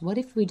ourselves. What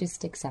if we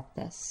just accept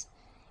this?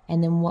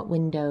 And then what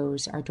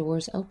windows or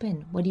doors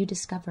open? What do you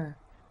discover?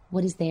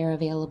 What is there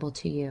available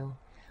to you?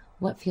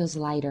 What feels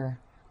lighter?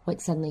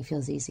 What suddenly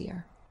feels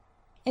easier?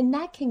 And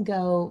that can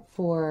go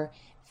for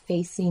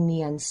facing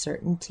the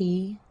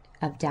uncertainty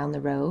of down the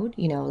road,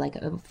 like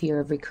a fear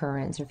of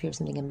recurrence or fear of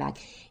something coming back.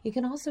 It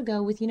can also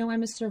go with,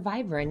 I'm a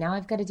survivor and now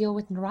I've got to deal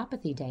with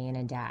neuropathy day in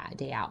and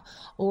day out.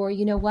 Or,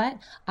 what?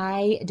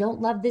 I don't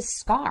love this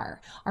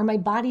scar, or my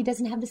body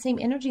doesn't have the same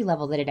energy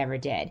level that it ever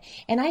did.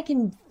 And I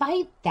can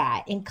fight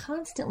that and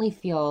constantly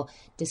feel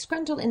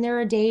disgruntled. And there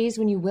are days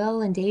when you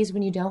will and days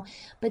when you don't.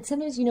 But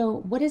sometimes,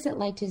 what is it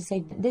like to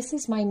say, this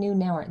is my new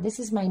now, or this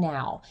is my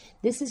now.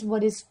 This is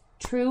what is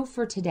true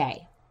for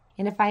today.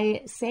 And if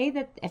I say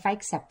that, if I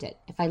accept it,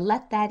 if I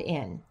let that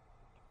in,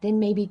 then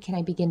maybe can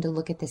I begin to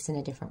look at this in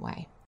a different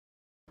way?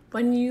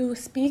 When you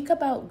speak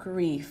about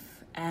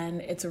grief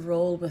and its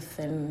role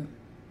within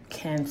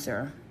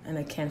cancer and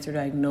a cancer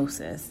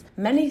diagnosis,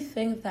 many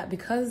think that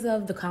because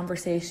of the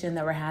conversation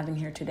that we're having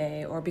here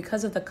today, or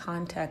because of the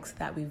context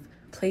that we've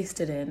placed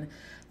it in,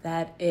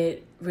 that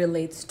it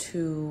relates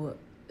to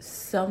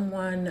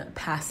someone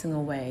passing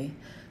away,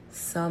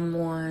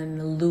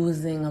 someone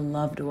losing a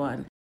loved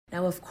one.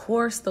 Now, of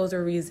course, those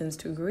are reasons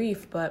to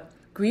grief, but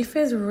grief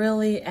is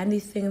really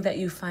anything that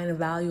you find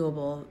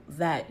valuable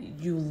that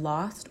you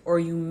lost or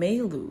you may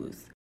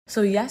lose.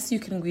 So yes, you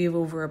can grieve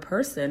over a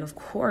person. Of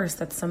course,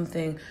 that's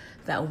something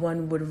that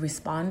one would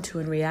respond to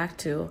and react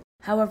to.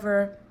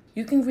 However,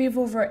 you can grieve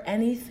over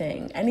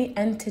anything, any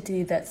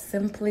entity that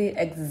simply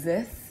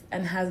exists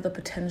and has the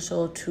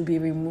potential to be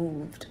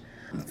removed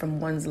from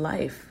one's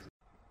life.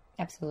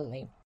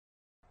 Absolutely.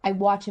 I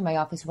watch in my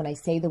office when I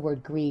say the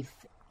word grief,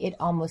 it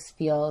almost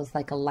feels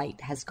like a light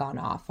has gone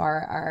off.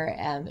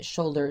 Our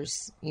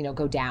shoulders,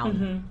 go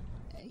down.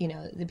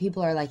 Mm-hmm. The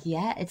people are like,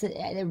 yeah, it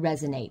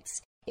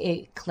resonates.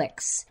 It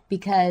clicks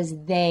because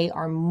they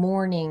are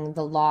mourning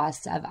the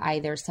loss of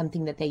either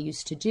something that they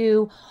used to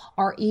do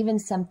or even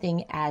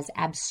something as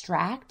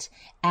abstract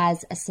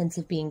as a sense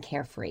of being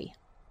carefree,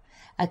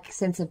 a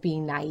sense of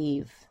being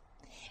naive.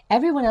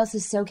 Everyone else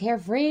is so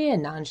carefree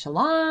and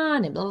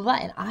nonchalant and blah, blah, blah,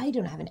 and I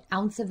don't have an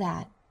ounce of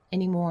that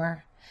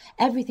anymore.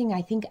 Everything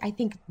I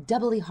think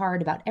doubly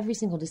hard about every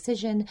single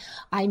decision.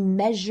 I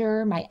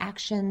measure my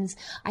actions.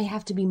 I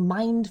have to be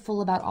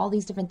mindful about all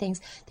these different things.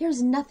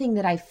 There's nothing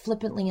that I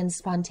flippantly and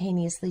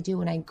spontaneously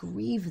do, and I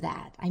grieve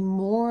that. I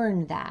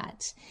mourn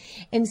that.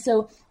 And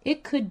so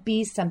it could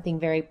be something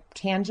very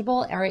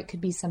tangible, or it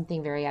could be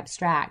something very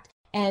abstract.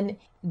 And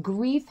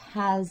grief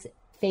has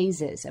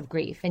phases of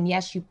grief. And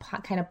yes, you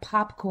kind of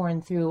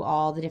popcorn through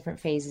all the different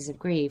phases of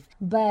grief,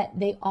 but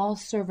they all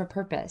serve a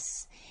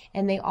purpose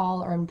and they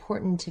all are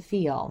important to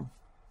feel.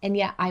 And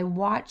yet I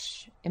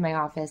watch in my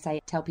office,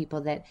 I tell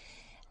people that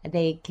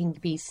they can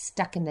be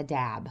stuck in the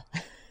dab.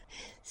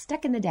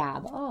 Stuck in the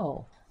dab.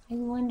 Oh,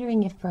 I'm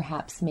wondering if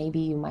perhaps maybe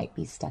you might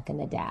be stuck in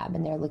the dab.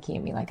 And they're looking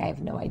at me like I have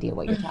no idea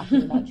what you're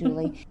talking about,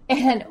 Julie.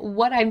 And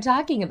what I'm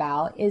talking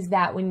about is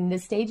that when the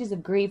stages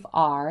of grief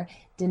are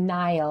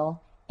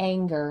denial,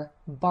 anger,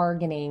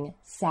 bargaining,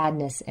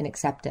 sadness, and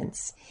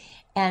acceptance.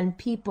 And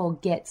people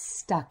get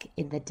stuck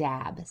in the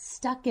dab,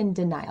 stuck in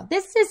denial.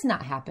 This is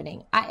not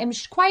happening. I am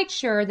quite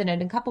sure that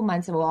in a couple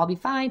months it will all be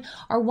fine.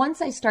 Or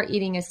once I start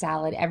eating a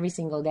salad every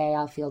single day,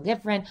 I'll feel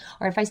different.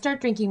 Or if I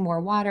start drinking more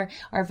water,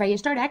 or if I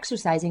start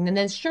exercising, then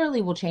this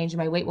surely will change and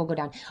my weight will go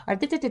down. Or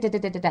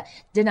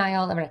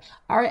denial,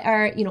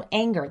 or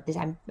anger.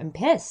 I'm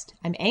pissed.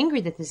 I'm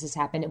angry that this has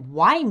happened.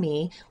 Why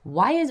me?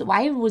 Why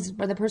was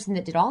the person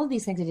that did all of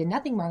these things that did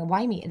nothing wrong?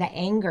 Why me? The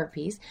anger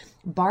piece.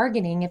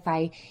 Bargaining. If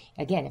I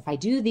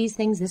do these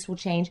things, this will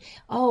change.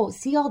 Oh,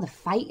 see all the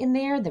fight in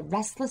there, the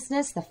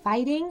restlessness, the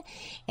fighting,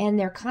 and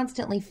they're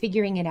constantly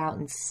figuring it out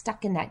and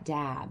stuck in that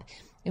dab.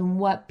 And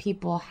what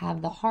people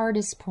have the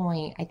hardest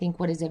point, I think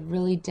what is a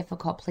really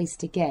difficult place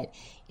to get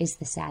is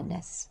the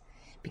sadness,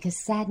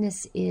 because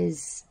sadness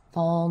is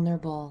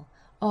vulnerable.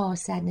 Oh,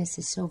 sadness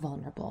is so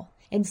vulnerable.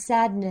 And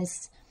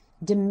sadness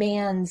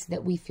demands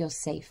that we feel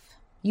safe.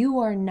 You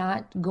are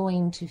not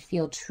going to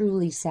feel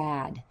truly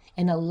sad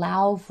and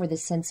allow for the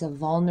sense of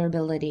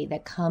vulnerability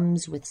that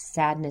comes with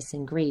sadness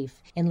and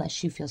grief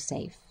unless you feel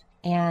safe.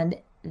 And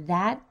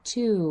that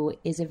too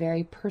is a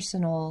very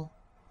personal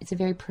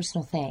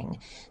thing.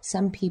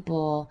 Some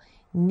people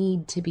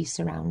need to be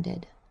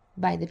surrounded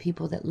by the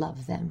people that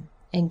love them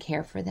and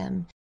care for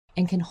them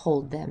and can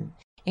hold them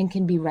and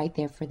can be right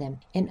there for them.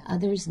 And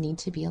others need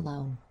to be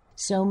alone.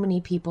 So many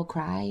people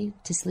cry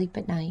to sleep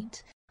at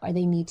night, or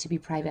they need to be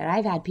private.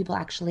 I've had people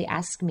actually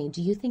ask me,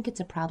 do you think it's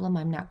a problem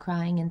I'm not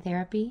crying in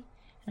therapy?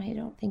 And I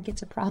don't think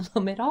it's a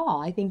problem at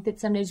all. I think that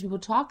sometimes people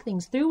talk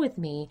things through with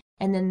me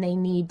and then they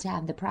need to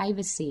have the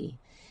privacy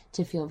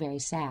to feel very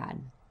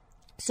sad.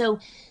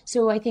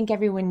 So I think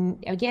everyone,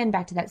 again,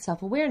 back to that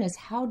self-awareness,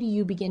 how do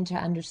you begin to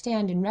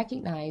understand and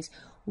recognize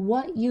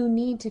what you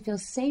need to feel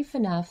safe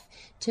enough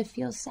to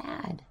feel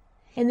sad?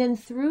 And then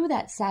through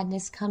that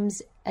sadness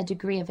comes a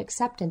degree of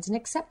acceptance. And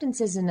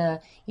acceptance isn't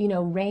a,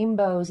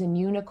 rainbows and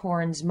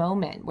unicorns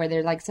moment where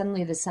they're like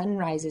suddenly the sun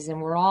rises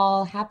and we're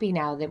all happy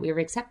now that we're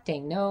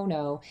accepting.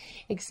 No.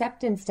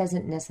 Acceptance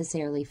doesn't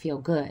necessarily feel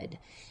good.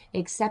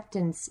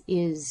 Acceptance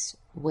is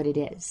what it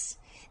is.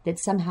 That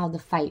somehow the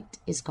fight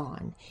is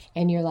gone.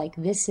 And you're like,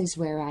 this is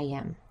where I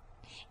am.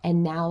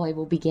 And now I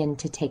will begin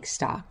to take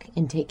stock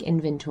and take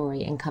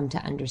inventory and come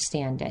to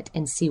understand it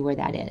and see where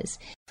that is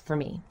for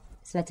me.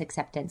 So that's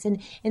acceptance. And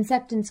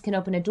acceptance can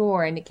open a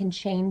door and it can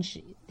change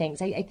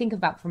things. I think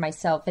about for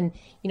myself, and,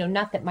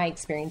 not that my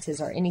experiences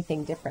are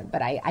anything different,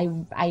 but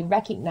I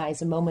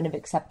recognize a moment of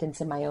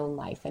acceptance in my own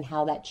life and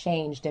how that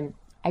changed. And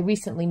I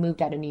recently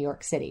moved out of New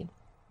York City.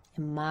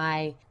 And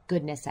my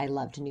goodness, I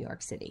loved New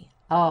York City.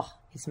 Oh,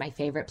 it's my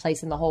favorite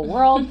place in the whole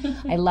world.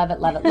 I love it,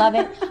 love it, love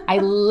it. I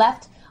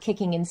left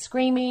kicking and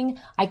screaming.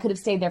 I could have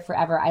stayed there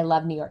forever. I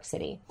love New York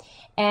City.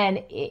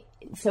 And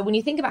so when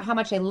you think about how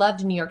much I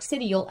loved New York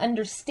City, you'll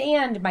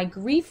understand my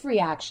grief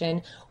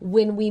reaction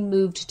when we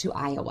moved to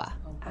Iowa.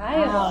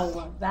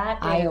 Iowa. That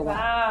is, Iowa,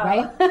 wow.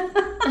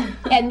 Right?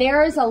 And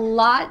there is a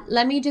lot,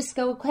 let me just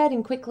go ahead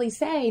and quickly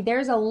say,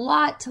 there's a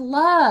lot to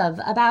love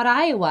about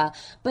Iowa,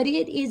 but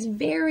it is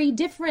very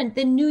different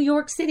than New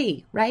York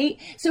City, right?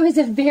 So it's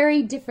a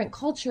very different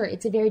culture.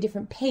 It's a very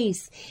different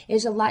pace.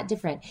 It's a lot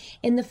different.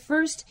 In the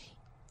first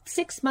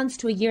 6 months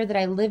to a year that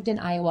I lived in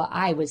Iowa,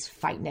 I was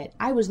fighting it.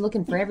 I was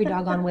looking for every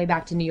doggone way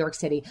back to New York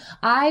City.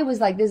 I was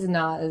like, this is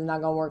not going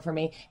to work for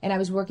me. And I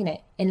was working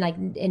it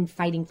and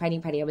fighting.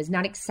 I was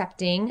not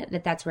accepting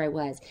that that's where I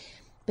was.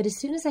 But as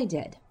soon as I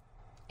did,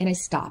 and I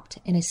stopped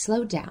and I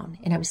slowed down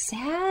and I was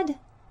sad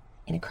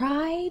and I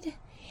cried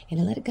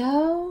and I let it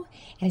go.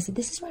 And I said,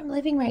 this is where I'm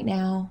living right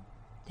now.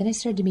 Then I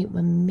started to meet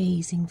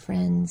amazing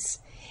friends.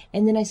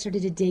 And then I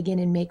started to dig in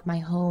and make my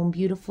home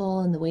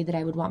beautiful in the way that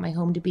I would want my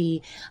home to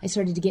be. I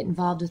started to get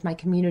involved with my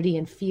community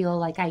and feel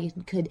like I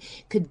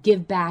could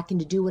give back and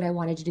to do what I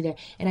wanted to do there.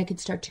 And I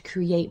could start to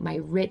create my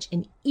rich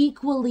and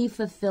equally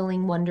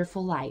fulfilling,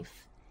 wonderful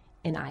life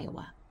in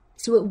Iowa.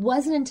 So it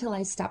wasn't until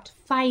I stopped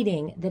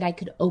fighting that I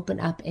could open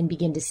up and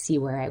begin to see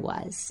where I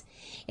was.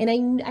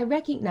 And I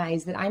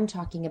recognize that I'm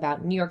talking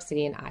about New York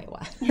City and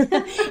Iowa.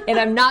 And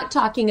I'm not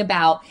talking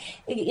about,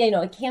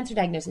 a cancer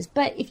diagnosis.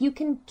 But if you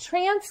can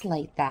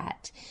translate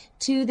that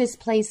to this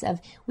place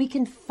of we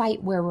can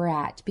fight where we're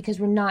at because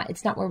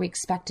it's not where we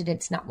expected it.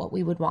 It's not what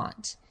we would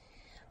want.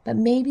 But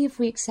maybe if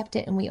we accept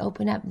it and we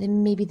open up,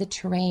 then maybe the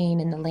terrain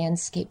and the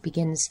landscape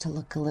begins to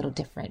look a little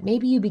different.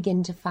 Maybe you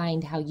begin to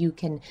find how you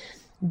can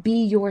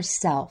be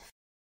yourself,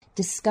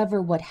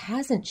 discover what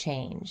hasn't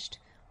changed,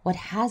 what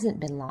hasn't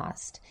been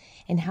lost,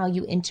 and how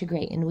you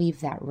integrate and weave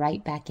that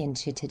right back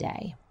into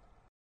today.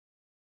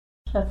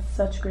 That's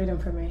such great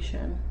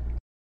information.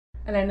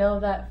 And I know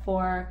that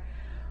for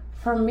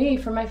me,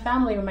 for my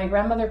family, when my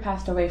grandmother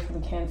passed away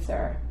from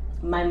cancer,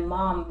 my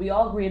mom, we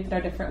all grieved in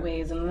our different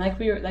ways. And like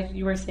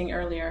you were saying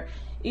earlier,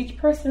 each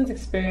person's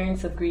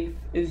experience of grief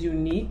is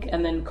unique,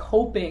 and then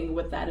coping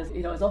with that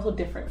is also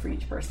different for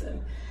each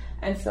person.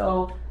 And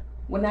so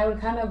when I would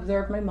kind of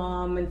observe my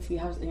mom and see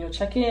how,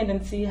 check in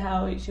and see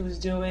how she was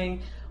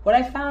doing, what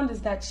I found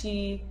is that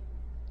she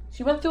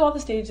went through all the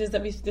stages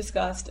that we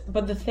discussed,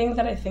 but the thing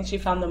that I think she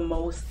found the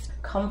most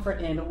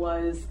comfort in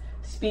was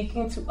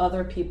speaking to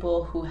other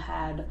people who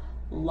had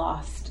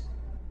lost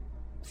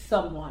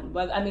someone.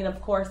 But I mean,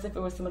 of course, if it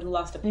was someone who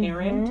lost a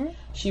parent,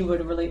 she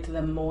would relate to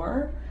them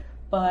more,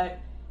 but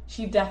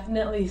she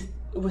definitely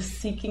was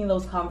seeking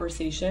those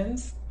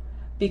conversations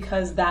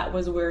because that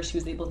was where she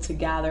was able to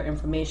gather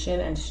information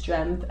and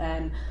strength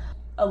and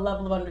a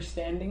level of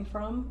understanding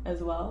from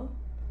as well.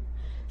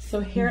 So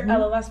here at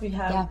LLS, we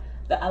have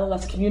the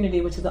LLS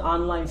community, which is an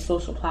online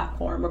social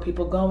platform where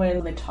people go in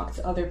and they talk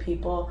to other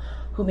people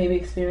who may be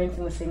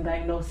experiencing the same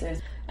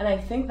diagnosis. And I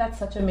think that's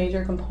such a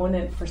major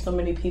component for so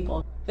many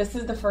people. This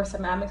is the first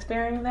time I'm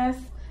experiencing this.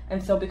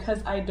 And so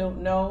because I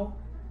don't know,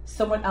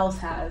 someone else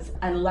has,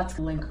 and let's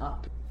link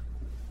up.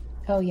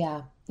 Oh,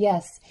 yeah.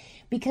 Yes.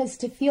 Because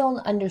to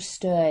feel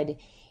understood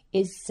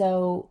is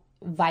so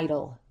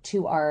vital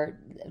to our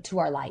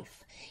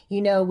life,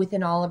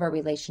 within all of our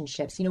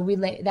relationships.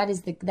 That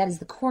is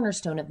the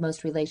cornerstone of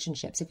most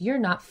relationships. If you're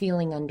not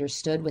feeling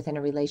understood within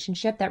a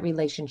relationship, that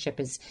relationship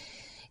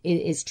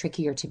is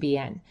trickier to be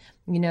in.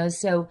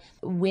 So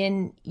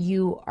when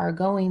you are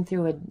going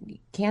through a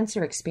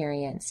cancer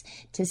experience,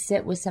 to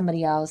sit with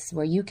somebody else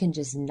where you can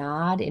just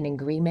nod in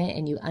agreement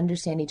and you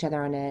understand each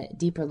other on a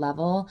deeper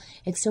level,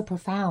 it's so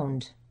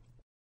profound.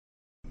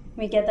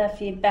 We get that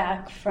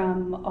feedback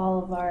from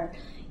all of our,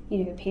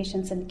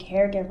 patients and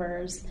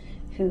caregivers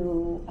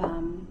who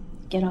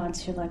get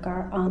onto like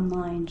our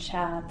online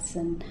chats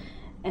and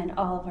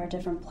all of our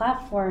different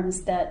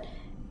platforms, that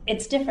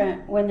it's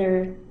different when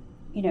they're,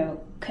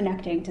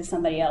 connecting to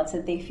somebody else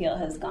that they feel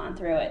has gone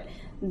through it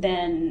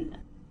than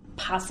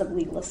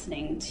possibly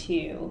listening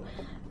to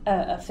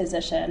a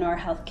physician or a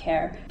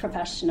healthcare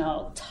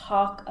professional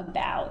talk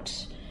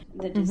about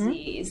the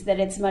disease, that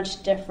it's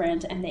much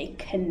different, and they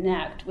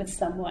connect with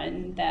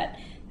someone that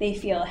they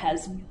feel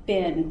has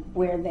been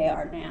where they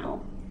are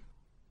now.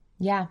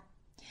 Yeah.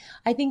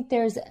 I think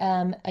there's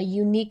a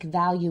unique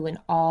value in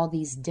all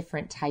these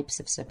different types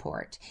of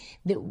support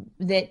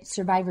that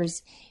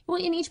survivors,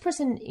 well, and each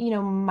person,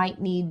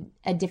 might need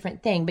a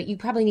different thing, but you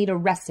probably need a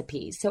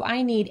recipe. So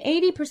I need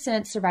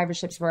 80%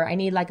 survivorship support. I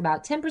need like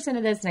about 10%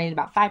 of this, and I need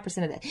about 5%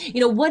 of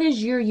that. What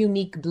is your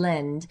unique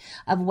blend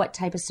of what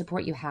type of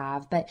support you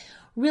have? But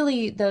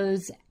really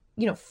those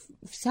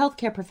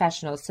healthcare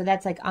professionals, so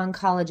that's like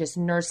oncologists,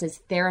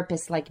 nurses,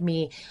 therapists like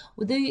me.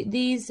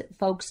 These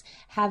folks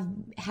have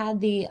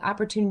had the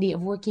opportunity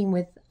of working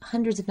with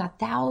hundreds, if not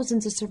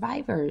thousands, of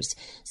survivors,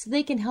 so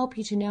they can help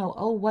you to know,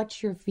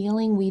 what you're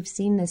feeling. We've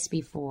seen this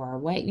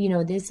before.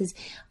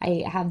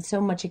 I have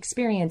so much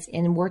experience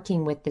in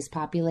working with this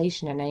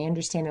population, and I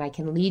understand, and I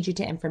can lead you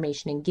to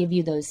information and give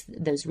you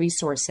those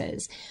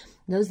resources.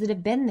 Those that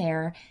have been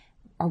there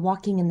are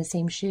walking in the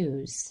same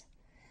shoes.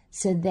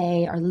 So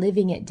they are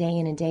living it day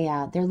in and day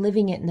out. They're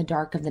living it in the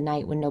dark of the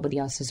night when nobody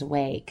else is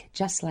awake,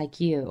 just like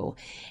you.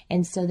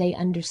 And so they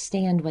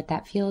understand what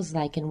that feels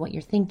like and what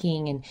you're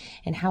thinking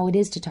and how it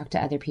is to talk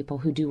to other people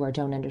who do or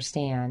don't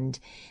understand.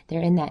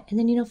 They're in that. And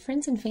then,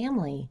 friends and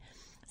family.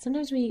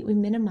 Sometimes we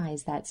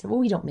minimize that. So,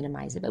 we don't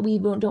minimize it, but we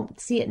don't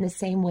see it in the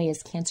same way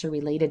as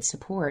cancer-related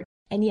support.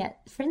 And yet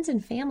friends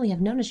and family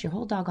have known us your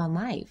whole doggone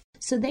life.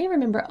 So they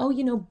remember,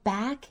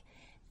 back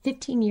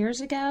 15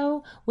 years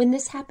ago, when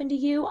this happened to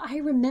you, I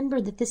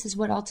remember that this is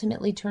what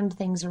ultimately turned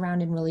things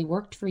around and really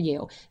worked for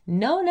you.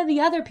 None of the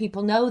other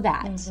people know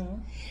that.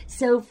 Mm-hmm.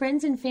 So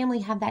friends and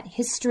family have that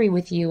history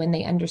with you, and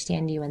they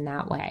understand you in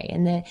that way.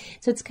 And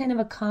so it's kind of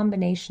a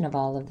combination of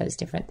all of those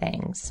different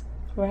things.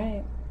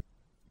 Right.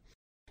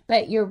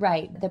 But you're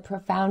right. The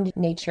profound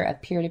nature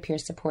of peer-to-peer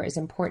support is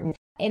important.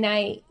 And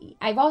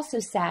I've also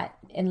sat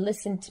and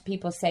listened to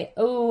people say,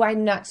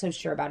 I'm not so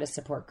sure about a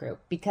support group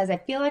because I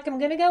feel like I'm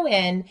going to go in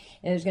and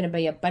there's going to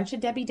be a bunch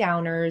of Debbie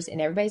Downers and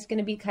everybody's going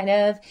to be kind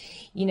of,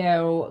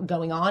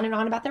 going on and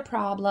on about their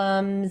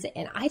problems.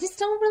 And I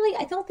just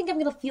I don't think I'm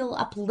going to feel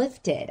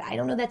uplifted. I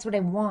don't know that's what I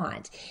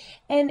want.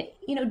 And,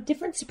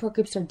 different support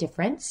groups are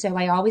different. So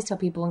I always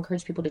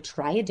encourage people to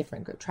try a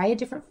different group, try a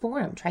different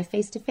forum, try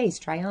face-to-face,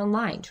 try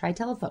online, try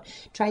telephone,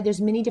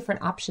 there's many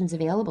different options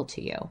available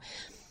to you.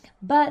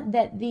 But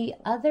that the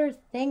other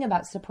thing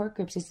about support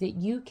groups is that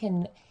you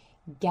can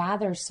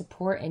gather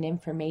support and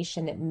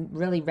information that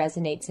really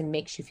resonates and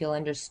makes you feel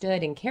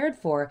understood and cared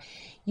for.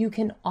 You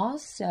can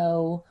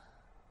also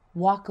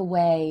walk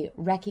away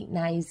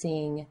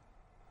recognizing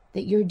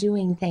that you're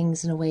doing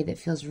things in a way that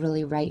feels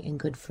really right and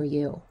good for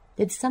you.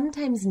 It's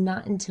sometimes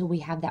not until we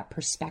have that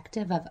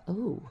perspective of,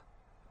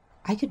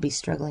 I could be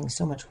struggling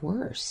so much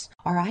worse,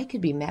 or I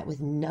could be met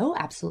with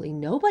absolutely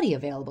nobody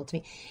available to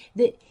me,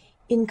 that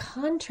in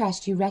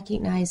contrast, you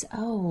recognize,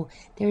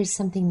 there is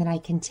something that I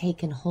can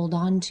take and hold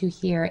on to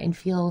here and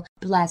feel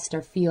blessed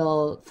or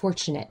feel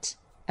fortunate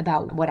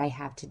about what I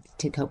have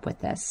to cope with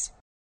this.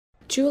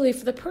 Julie,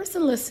 for the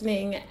person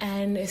listening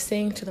and is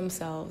saying to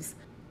themselves,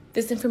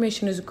 this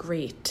information is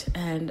great,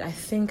 and I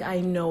think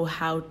I know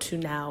how to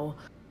now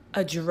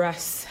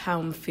address how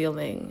I'm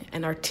feeling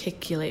and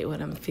articulate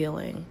what I'm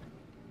feeling,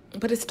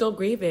 but it's still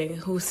grieving,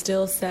 who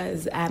still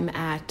says, I'm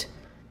at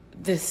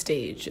this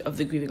stage of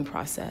the grieving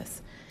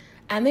process.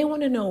 And they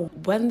want to know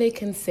when they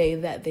can say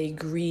that they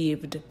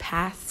grieved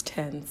past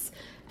tense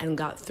and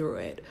got through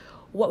it.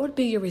 What would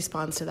be your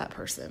response to that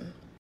person?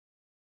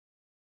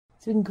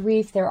 So in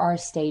grief, there are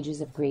stages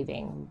of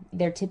grieving.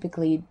 They're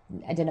typically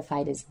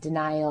identified as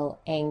denial,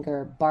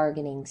 anger,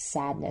 bargaining,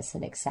 sadness,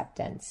 and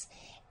acceptance.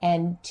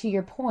 And to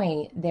your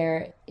point,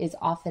 there is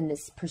often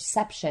this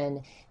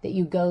perception that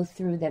you go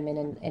through them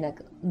in a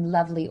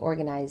lovely,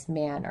 organized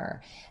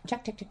manner.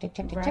 Check,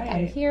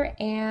 I'm here,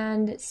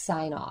 and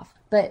sign off.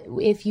 But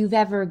if you've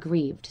ever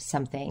grieved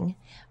something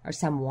or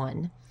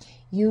someone,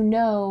 you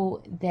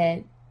know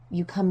that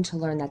you come to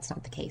learn that's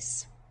not the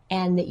case.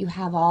 And that you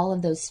have all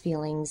of those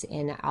feelings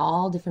in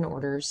all different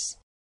orders,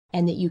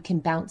 and that you can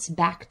bounce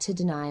back to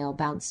denial,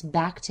 bounce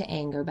back to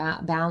anger,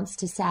 bounce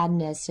to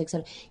sadness,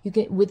 etc. You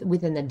can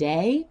within a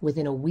day,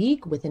 within a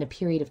week, within a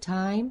period of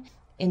time.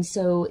 And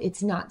so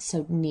it's not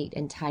so neat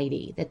and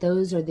tidy. That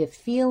those are the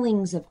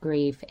feelings of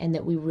grief, and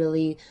that we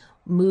really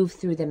move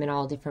through them in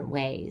all different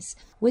ways.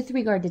 With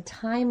regard to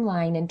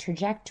timeline and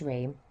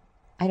trajectory,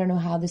 I don't know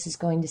how this is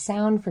going to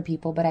sound for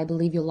people, but I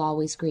believe you'll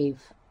always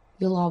grieve.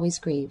 You'll always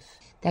grieve.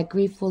 That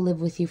grief will live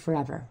with you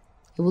forever.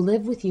 It will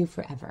live with you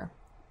forever.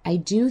 I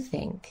do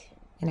think,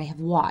 and I have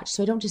watched,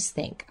 so I don't just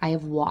think, I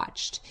have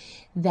watched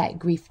that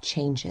grief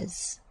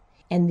changes.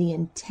 And the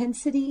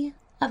intensity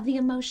of the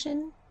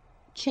emotion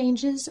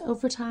changes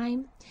over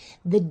time.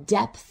 The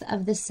depth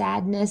of the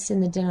sadness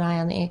and the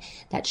denial,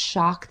 that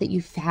shock that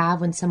you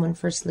have when someone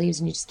first leaves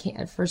and you just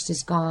can't, first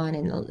is gone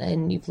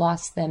and you've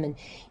lost them and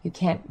you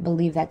can't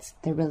believe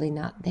they're really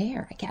not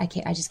there.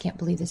 I just can't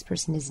believe this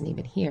person isn't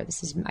even here.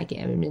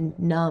 I'm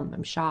numb,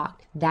 I'm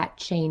shocked. That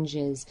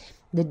changes.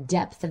 The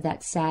depth of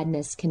that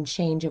sadness can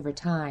change over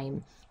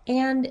time.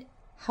 And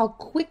how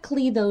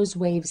quickly those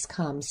waves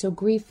come. So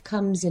grief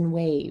comes in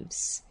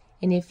waves.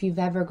 And if you've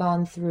ever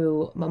gone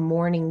through a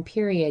mourning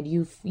period,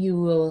 you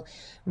will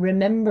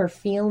remember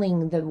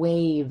feeling the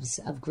waves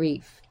of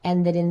grief.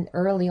 And that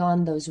early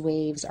on, those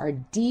waves are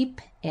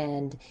deep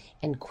and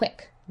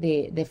quick.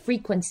 The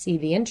frequency,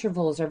 the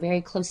intervals are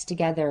very close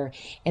together,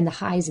 and the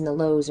highs and the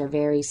lows are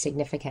very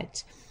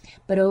significant.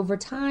 But over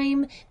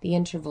time, the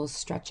intervals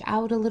stretch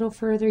out a little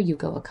further. You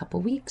go a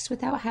couple weeks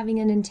without having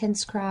an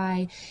intense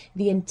cry.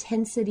 The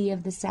intensity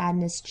of the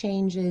sadness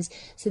changes.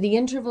 So the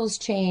intervals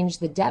change,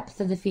 the depth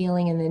of the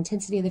feeling and the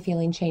intensity of the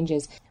feeling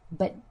changes.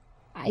 But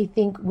I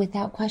think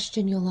without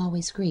question, you'll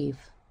always grieve.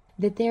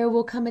 That there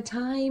will come a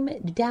time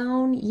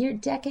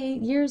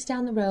years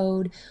down the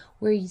road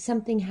where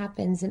something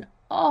happens and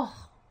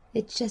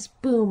it's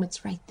just boom,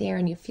 it's right there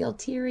and you feel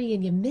teary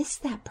and you miss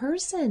that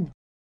person.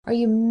 Or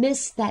you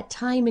miss that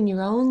time in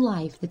your own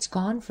life that's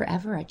gone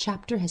forever. A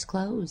chapter has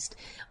closed.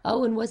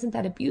 Oh, and wasn't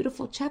that a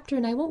beautiful chapter?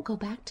 And I won't go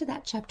back to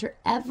that chapter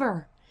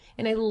ever.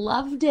 And I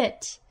loved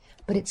it.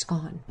 But it's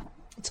gone.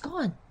 It's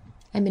gone.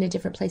 I'm in a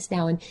different place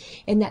now.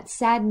 And that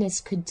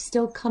sadness could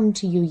still come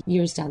to you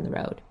years down the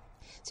road.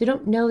 So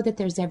don't know that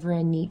there's ever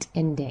a neat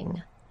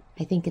ending.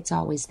 I think it's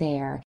always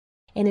there.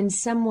 And in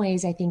some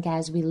ways, I think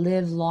as we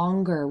live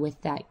longer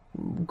with that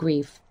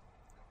grief,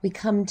 we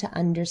come to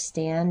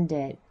understand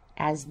it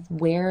as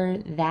where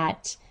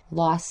that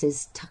loss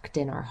is tucked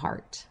in our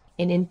heart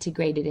and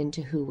integrated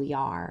into who we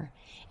are,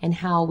 and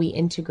how we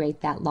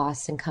integrate that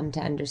loss and come to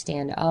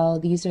understand,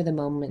 these are the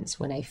moments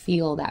when I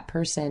feel that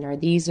person, or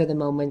these are the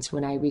moments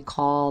when I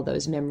recall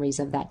those memories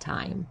of that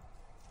time.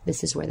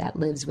 This is where that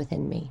lives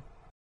within me.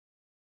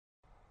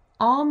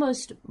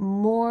 Almost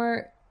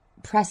more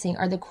pressing,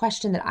 or the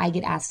question that I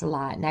get asked a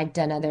lot, and I've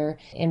done other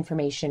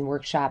information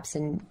workshops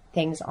and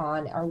things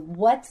on, are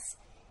what's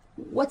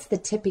the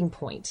tipping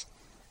point?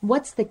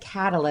 What's the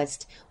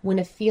catalyst when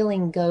a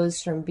feeling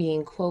goes from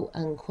being quote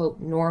unquote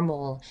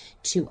normal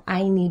to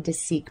I need to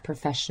seek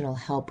professional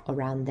help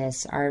around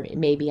this, or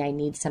maybe I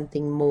need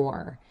something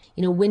more?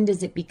 When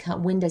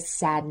does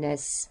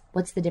sadness,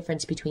 what's the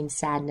difference between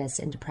sadness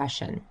and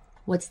depression?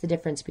 What's the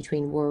difference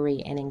between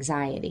worry and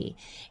anxiety?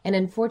 And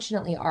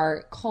unfortunately,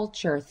 our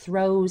culture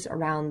throws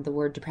around the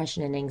word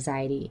depression and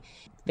anxiety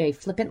very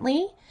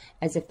flippantly,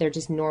 as if they're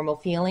just normal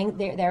feeling.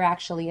 They're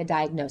actually a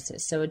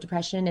diagnosis. So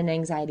depression and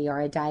anxiety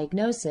are a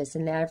diagnosis,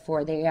 and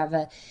therefore they have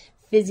a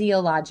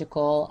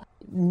physiological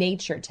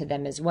nature to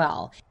them as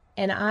well.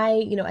 And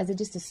I, as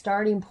just a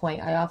starting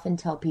point, I often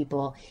tell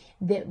people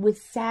that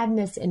with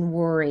sadness and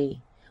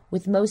worry,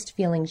 with most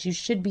feelings, you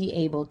should be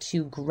able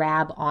to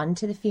grab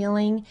onto the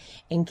feeling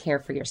and care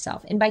for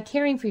yourself. And by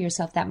caring for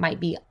yourself, that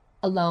might be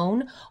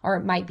alone, or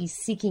it might be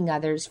seeking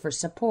others for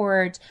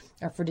support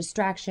or for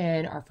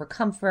distraction or for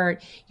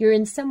comfort. You're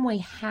in some way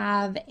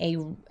have a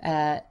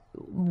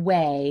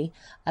way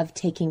of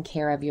taking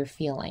care of your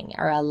feeling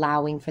or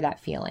allowing for that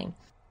feeling.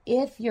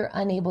 If you're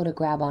unable to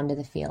grab onto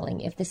the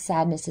feeling, if the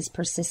sadness is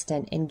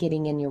persistent and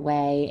getting in your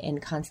way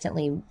and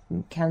constantly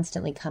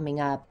coming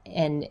up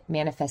and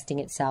manifesting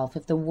itself,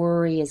 if the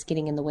worry is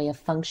getting in the way of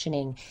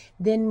functioning,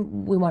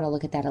 then we want to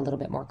look at that a little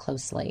bit more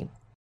closely.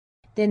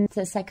 Then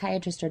the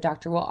psychiatrist or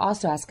doctor will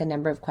also ask a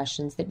number of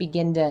questions that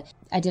begin to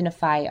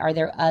identify, are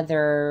there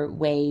other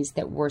ways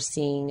that we're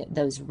seeing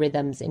those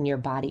rhythms in your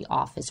body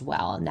off as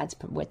well? And that's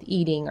with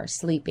eating or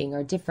sleeping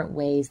or different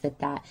ways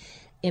that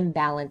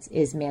imbalance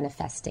is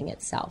manifesting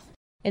itself.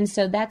 And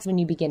so that's when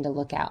you begin to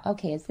look out,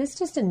 okay, is this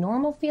just a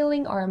normal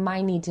feeling, or am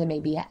I need to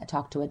maybe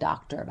talk to a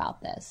doctor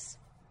about this?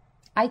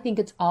 I think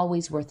it's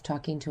always worth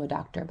talking to a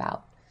doctor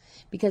about,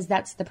 because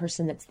that's the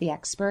person that's the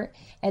expert,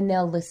 and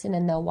they'll listen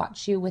and they'll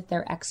watch you with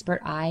their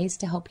expert eyes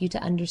to help you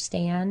to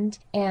understand.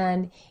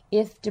 And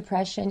if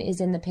depression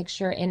is in the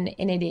picture, and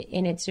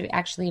it's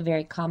actually a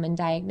very common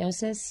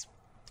diagnosis,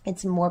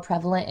 it's more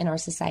prevalent in our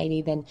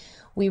society than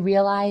we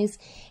realize.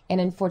 And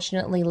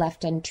unfortunately,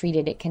 left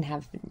untreated, it can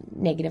have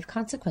negative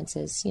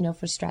consequences,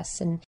 for stress.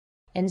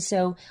 And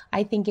so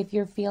I think if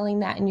you're feeling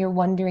that and you're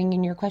wondering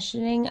and you're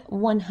questioning,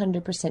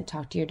 100%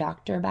 talk to your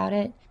doctor about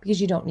it,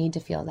 because you don't need to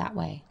feel that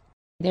way.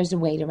 There's a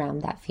way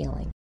around that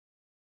feeling.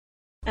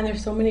 And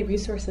there's so many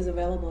resources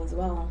available as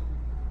well.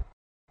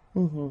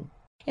 Mm-hmm.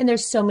 And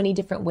there's so many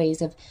different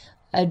ways of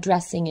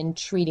addressing and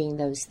treating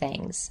those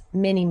things.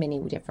 Many, many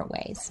different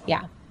ways.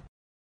 Yeah.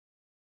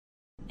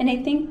 And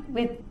I think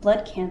with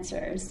blood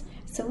cancers,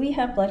 so we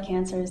have blood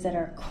cancers that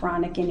are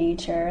chronic in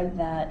nature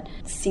that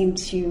seem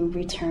to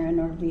return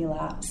or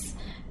relapse.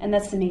 And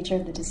that's the nature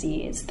of the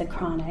disease, the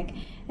chronic.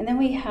 And then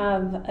we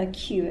have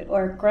acute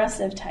or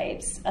aggressive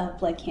types of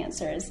blood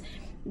cancers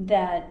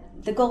that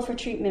the goal for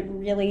treatment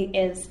really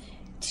is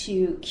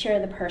to cure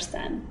the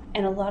person.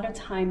 And a lot of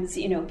times,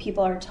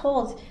 people are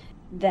told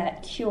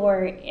that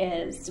cure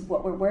is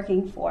what we're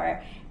working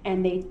for,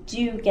 and they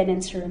do get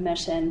into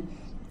remission,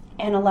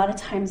 and a lot of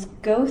times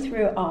go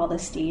through all the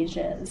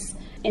stages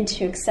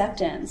into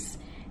acceptance,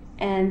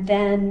 and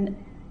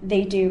then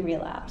they do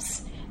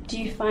relapse.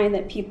 Do you find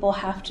that people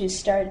have to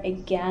start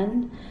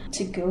again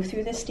to go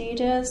through the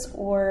stages,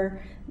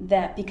 or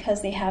that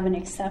because they have an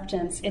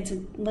acceptance, it's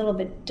a little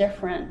bit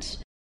different?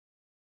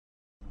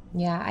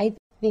 Yeah, I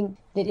think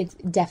that it's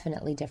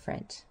definitely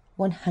different.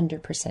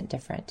 100%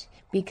 different,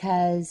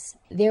 because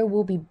there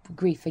will be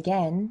grief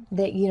again,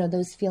 that,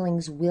 those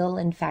feelings will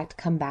in fact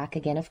come back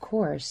again. Of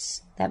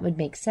course, that would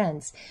make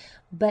sense.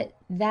 But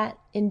that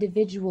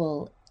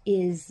individual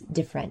is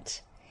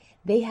different.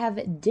 They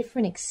have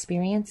different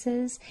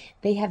experiences.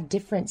 They have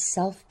different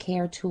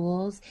self-care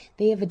tools.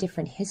 They have a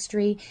different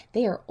history.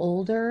 They are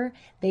older.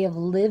 They have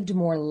lived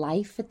more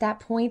life at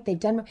that point.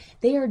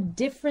 They are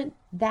different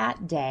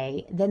that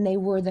day than they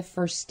were the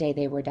first day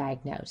they were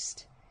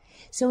diagnosed.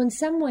 So in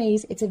some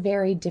ways, it's a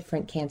very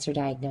different cancer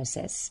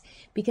diagnosis,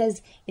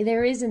 because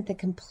there isn't the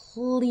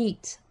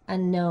complete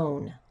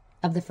unknown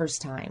of the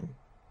first time.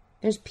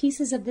 There's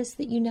pieces of this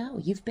that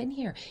you've been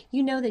here.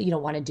 You know that you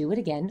don't want to do it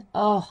again.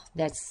 Oh,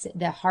 that's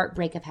the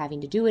heartbreak of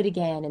having to do it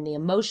again and the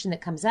emotion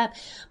that comes up.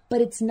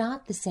 But it's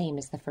not the same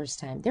as the first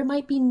time. There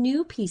might be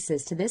new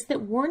pieces to this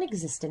that weren't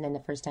existent in the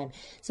first time.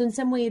 So in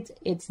some ways,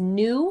 it's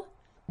new,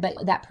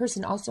 but that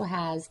person also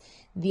has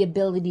the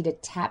ability to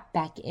tap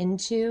back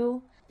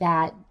into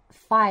that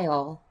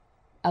file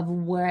of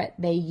what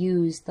they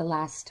used the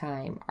last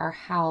time, or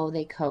how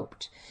they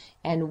coped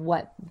and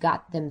what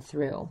got them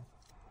through.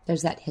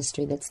 There's that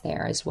history that's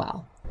there as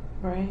well.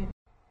 Right.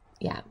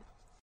 Yeah.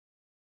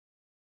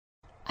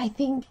 I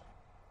think,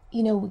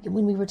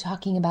 when we were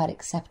talking about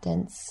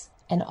acceptance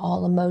and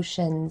all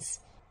emotions,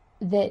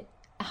 that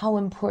how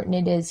important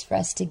it is for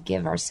us to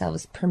give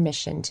ourselves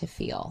permission to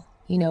feel,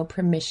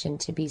 permission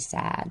to be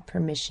sad,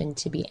 permission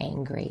to be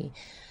angry.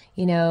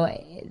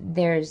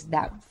 There's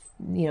that,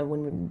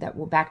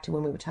 we're back to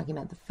when we were talking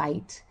about the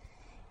fight,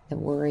 the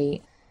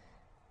worry.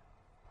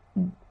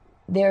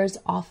 There's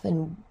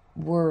often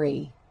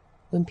worry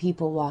when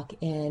people walk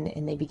in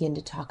and they begin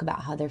to talk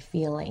about how they're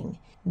feeling,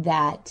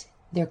 that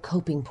they're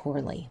coping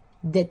poorly,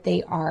 that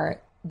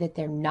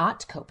they're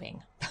not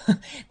coping.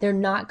 They're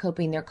not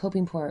coping. They're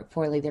coping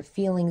poorly. Their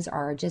feelings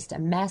are just a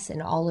mess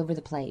and all over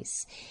the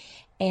place.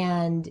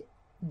 And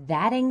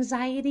that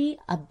anxiety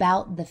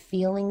about the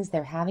feelings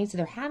they're having, so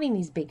they're having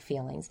these big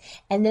feelings,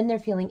 and then they're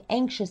feeling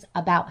anxious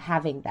about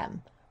having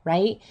them,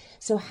 right?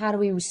 So how do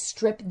we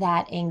strip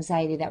that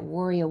anxiety, that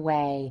worry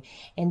away,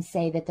 and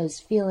say that those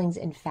feelings,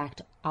 in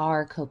fact,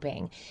 are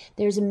coping?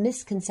 There's a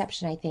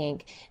misconception, I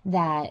think,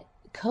 that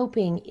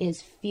coping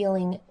is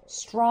feeling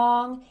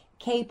strong,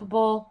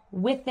 capable,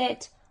 with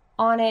it,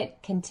 on it,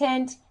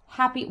 content,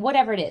 happy,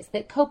 whatever it is.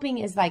 That coping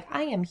is like,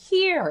 I am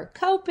here,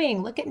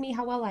 coping. Look at me,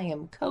 how well I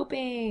am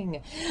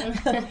coping.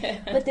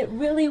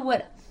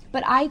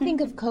 But I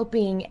think of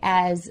coping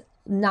as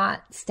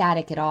not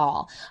static at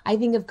all. I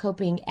think of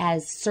coping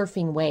as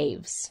surfing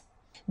waves.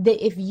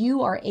 That if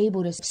you are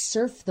able to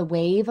surf the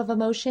wave of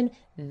emotion,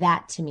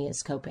 that to me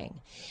is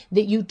coping.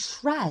 That you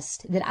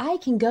trust that I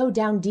can go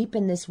down deep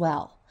in this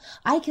well.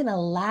 I can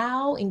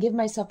allow and give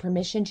myself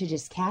permission to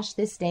just cash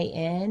this day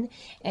in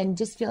and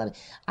just feel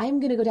I'm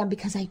going to go down,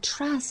 because I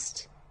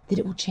trust that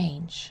it will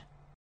change.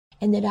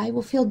 And that I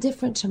will feel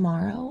different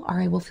tomorrow,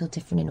 or I will feel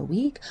different in a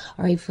week,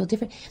 or I feel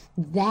different.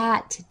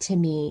 That to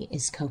me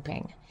is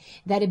coping.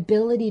 That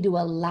ability to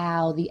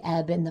allow the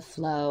ebb and the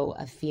flow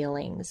of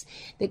feelings.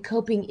 That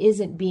coping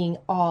isn't being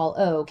all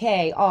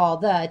okay all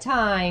the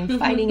time,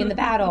 fighting in the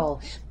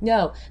battle.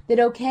 No, that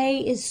okay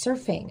is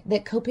surfing.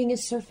 That coping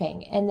is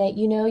surfing. And that,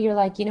 you're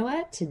like, you know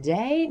what?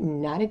 Today,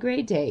 not a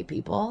great day,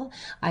 people.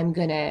 I'm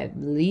going to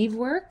leave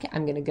work.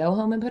 I'm going to go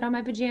home and put on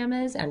my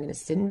pajamas. I'm going to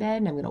sit in bed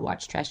and I'm going to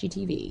watch trashy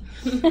TV.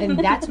 And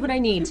that's what I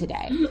need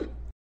today.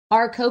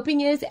 Our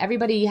coping is,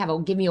 everybody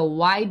give me a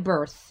wide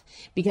berth,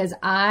 because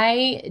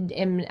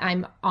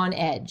I'm on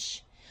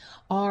edge.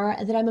 Or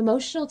that I'm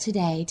emotional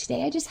today.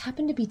 Today I just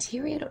happen to be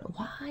teary. I don't know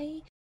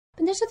why.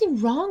 And there's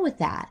nothing wrong with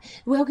that.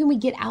 How can we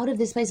get out of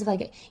this place of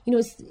I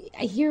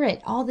hear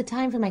it all the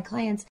time from my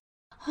clients.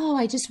 Oh,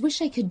 I just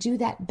wish I could do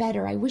that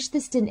better. I wish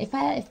this didn't. If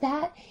I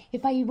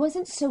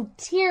wasn't so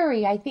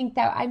teary, I think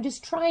that I'm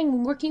just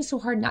working so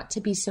hard not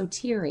to be so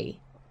teary.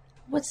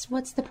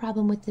 What's the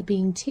problem with the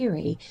being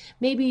teary?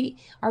 Maybe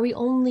are we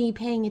only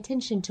paying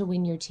attention to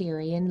when you're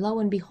teary, and lo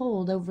and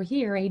behold, over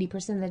here,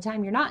 80% of the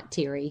time you're not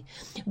teary.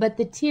 But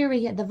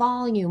the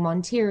volume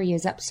on teary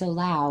is up so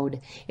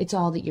loud, it's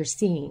all that you're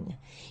seeing.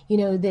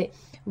 That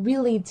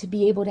really to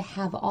be able to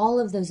have all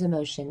of those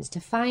emotions,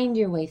 to find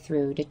your way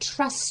through, to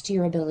trust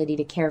your ability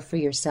to care for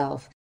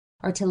yourself,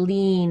 or to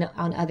lean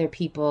on other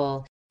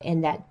people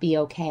and that be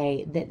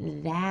okay,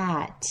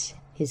 that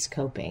is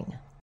coping.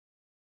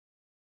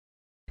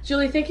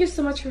 Julie, thank you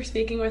so much for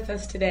speaking with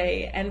us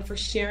today and for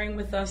sharing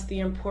with us the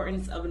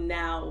importance of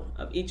now,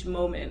 of each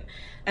moment,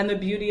 and the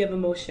beauty of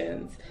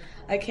emotions.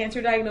 A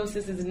cancer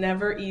diagnosis is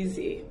never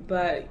easy,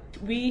 but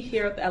we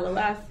here at the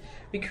LLS,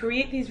 we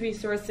create these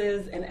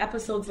resources and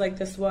episodes like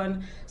this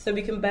one so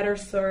we can better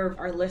serve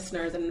our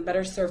listeners and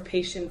better serve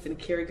patients and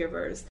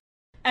caregivers.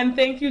 And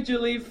thank you,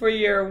 Julie, for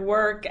your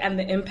work and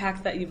the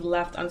impact that you've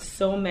left on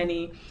so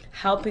many,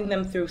 helping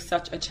them through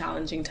such a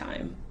challenging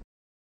time.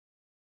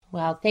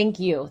 Well, thank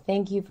you.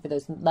 Thank you for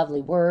those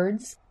lovely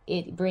words.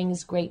 It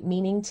brings great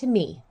meaning to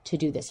me to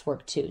do this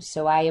work too.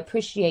 So I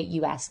appreciate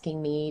you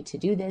asking me to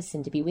do this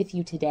and to be with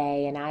you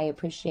today. And I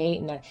appreciate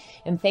and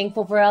am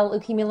thankful for our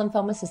Leukemia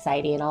Lymphoma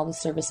Society and all the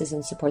services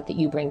and support that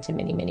you bring to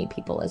many, many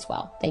people as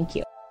well. Thank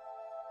you.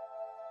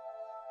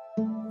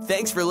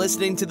 Thanks for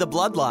listening to The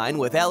Bloodline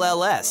with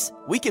LLS.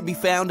 We can be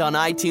found on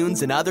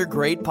iTunes and other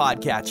great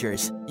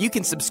podcatchers. You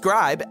can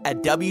subscribe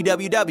at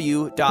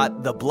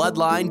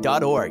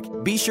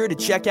www.thebloodline.org. Be sure to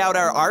check out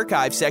our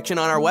archive section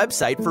on our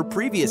website for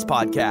previous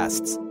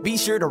podcasts. Be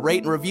sure to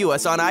rate and review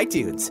us on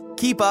iTunes.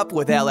 Keep up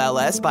with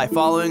LLS by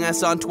following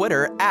us on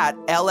Twitter at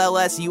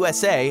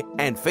LLSUSA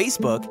and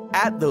Facebook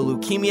at the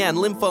Leukemia and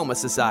Lymphoma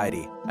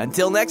Society.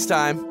 Until next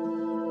time.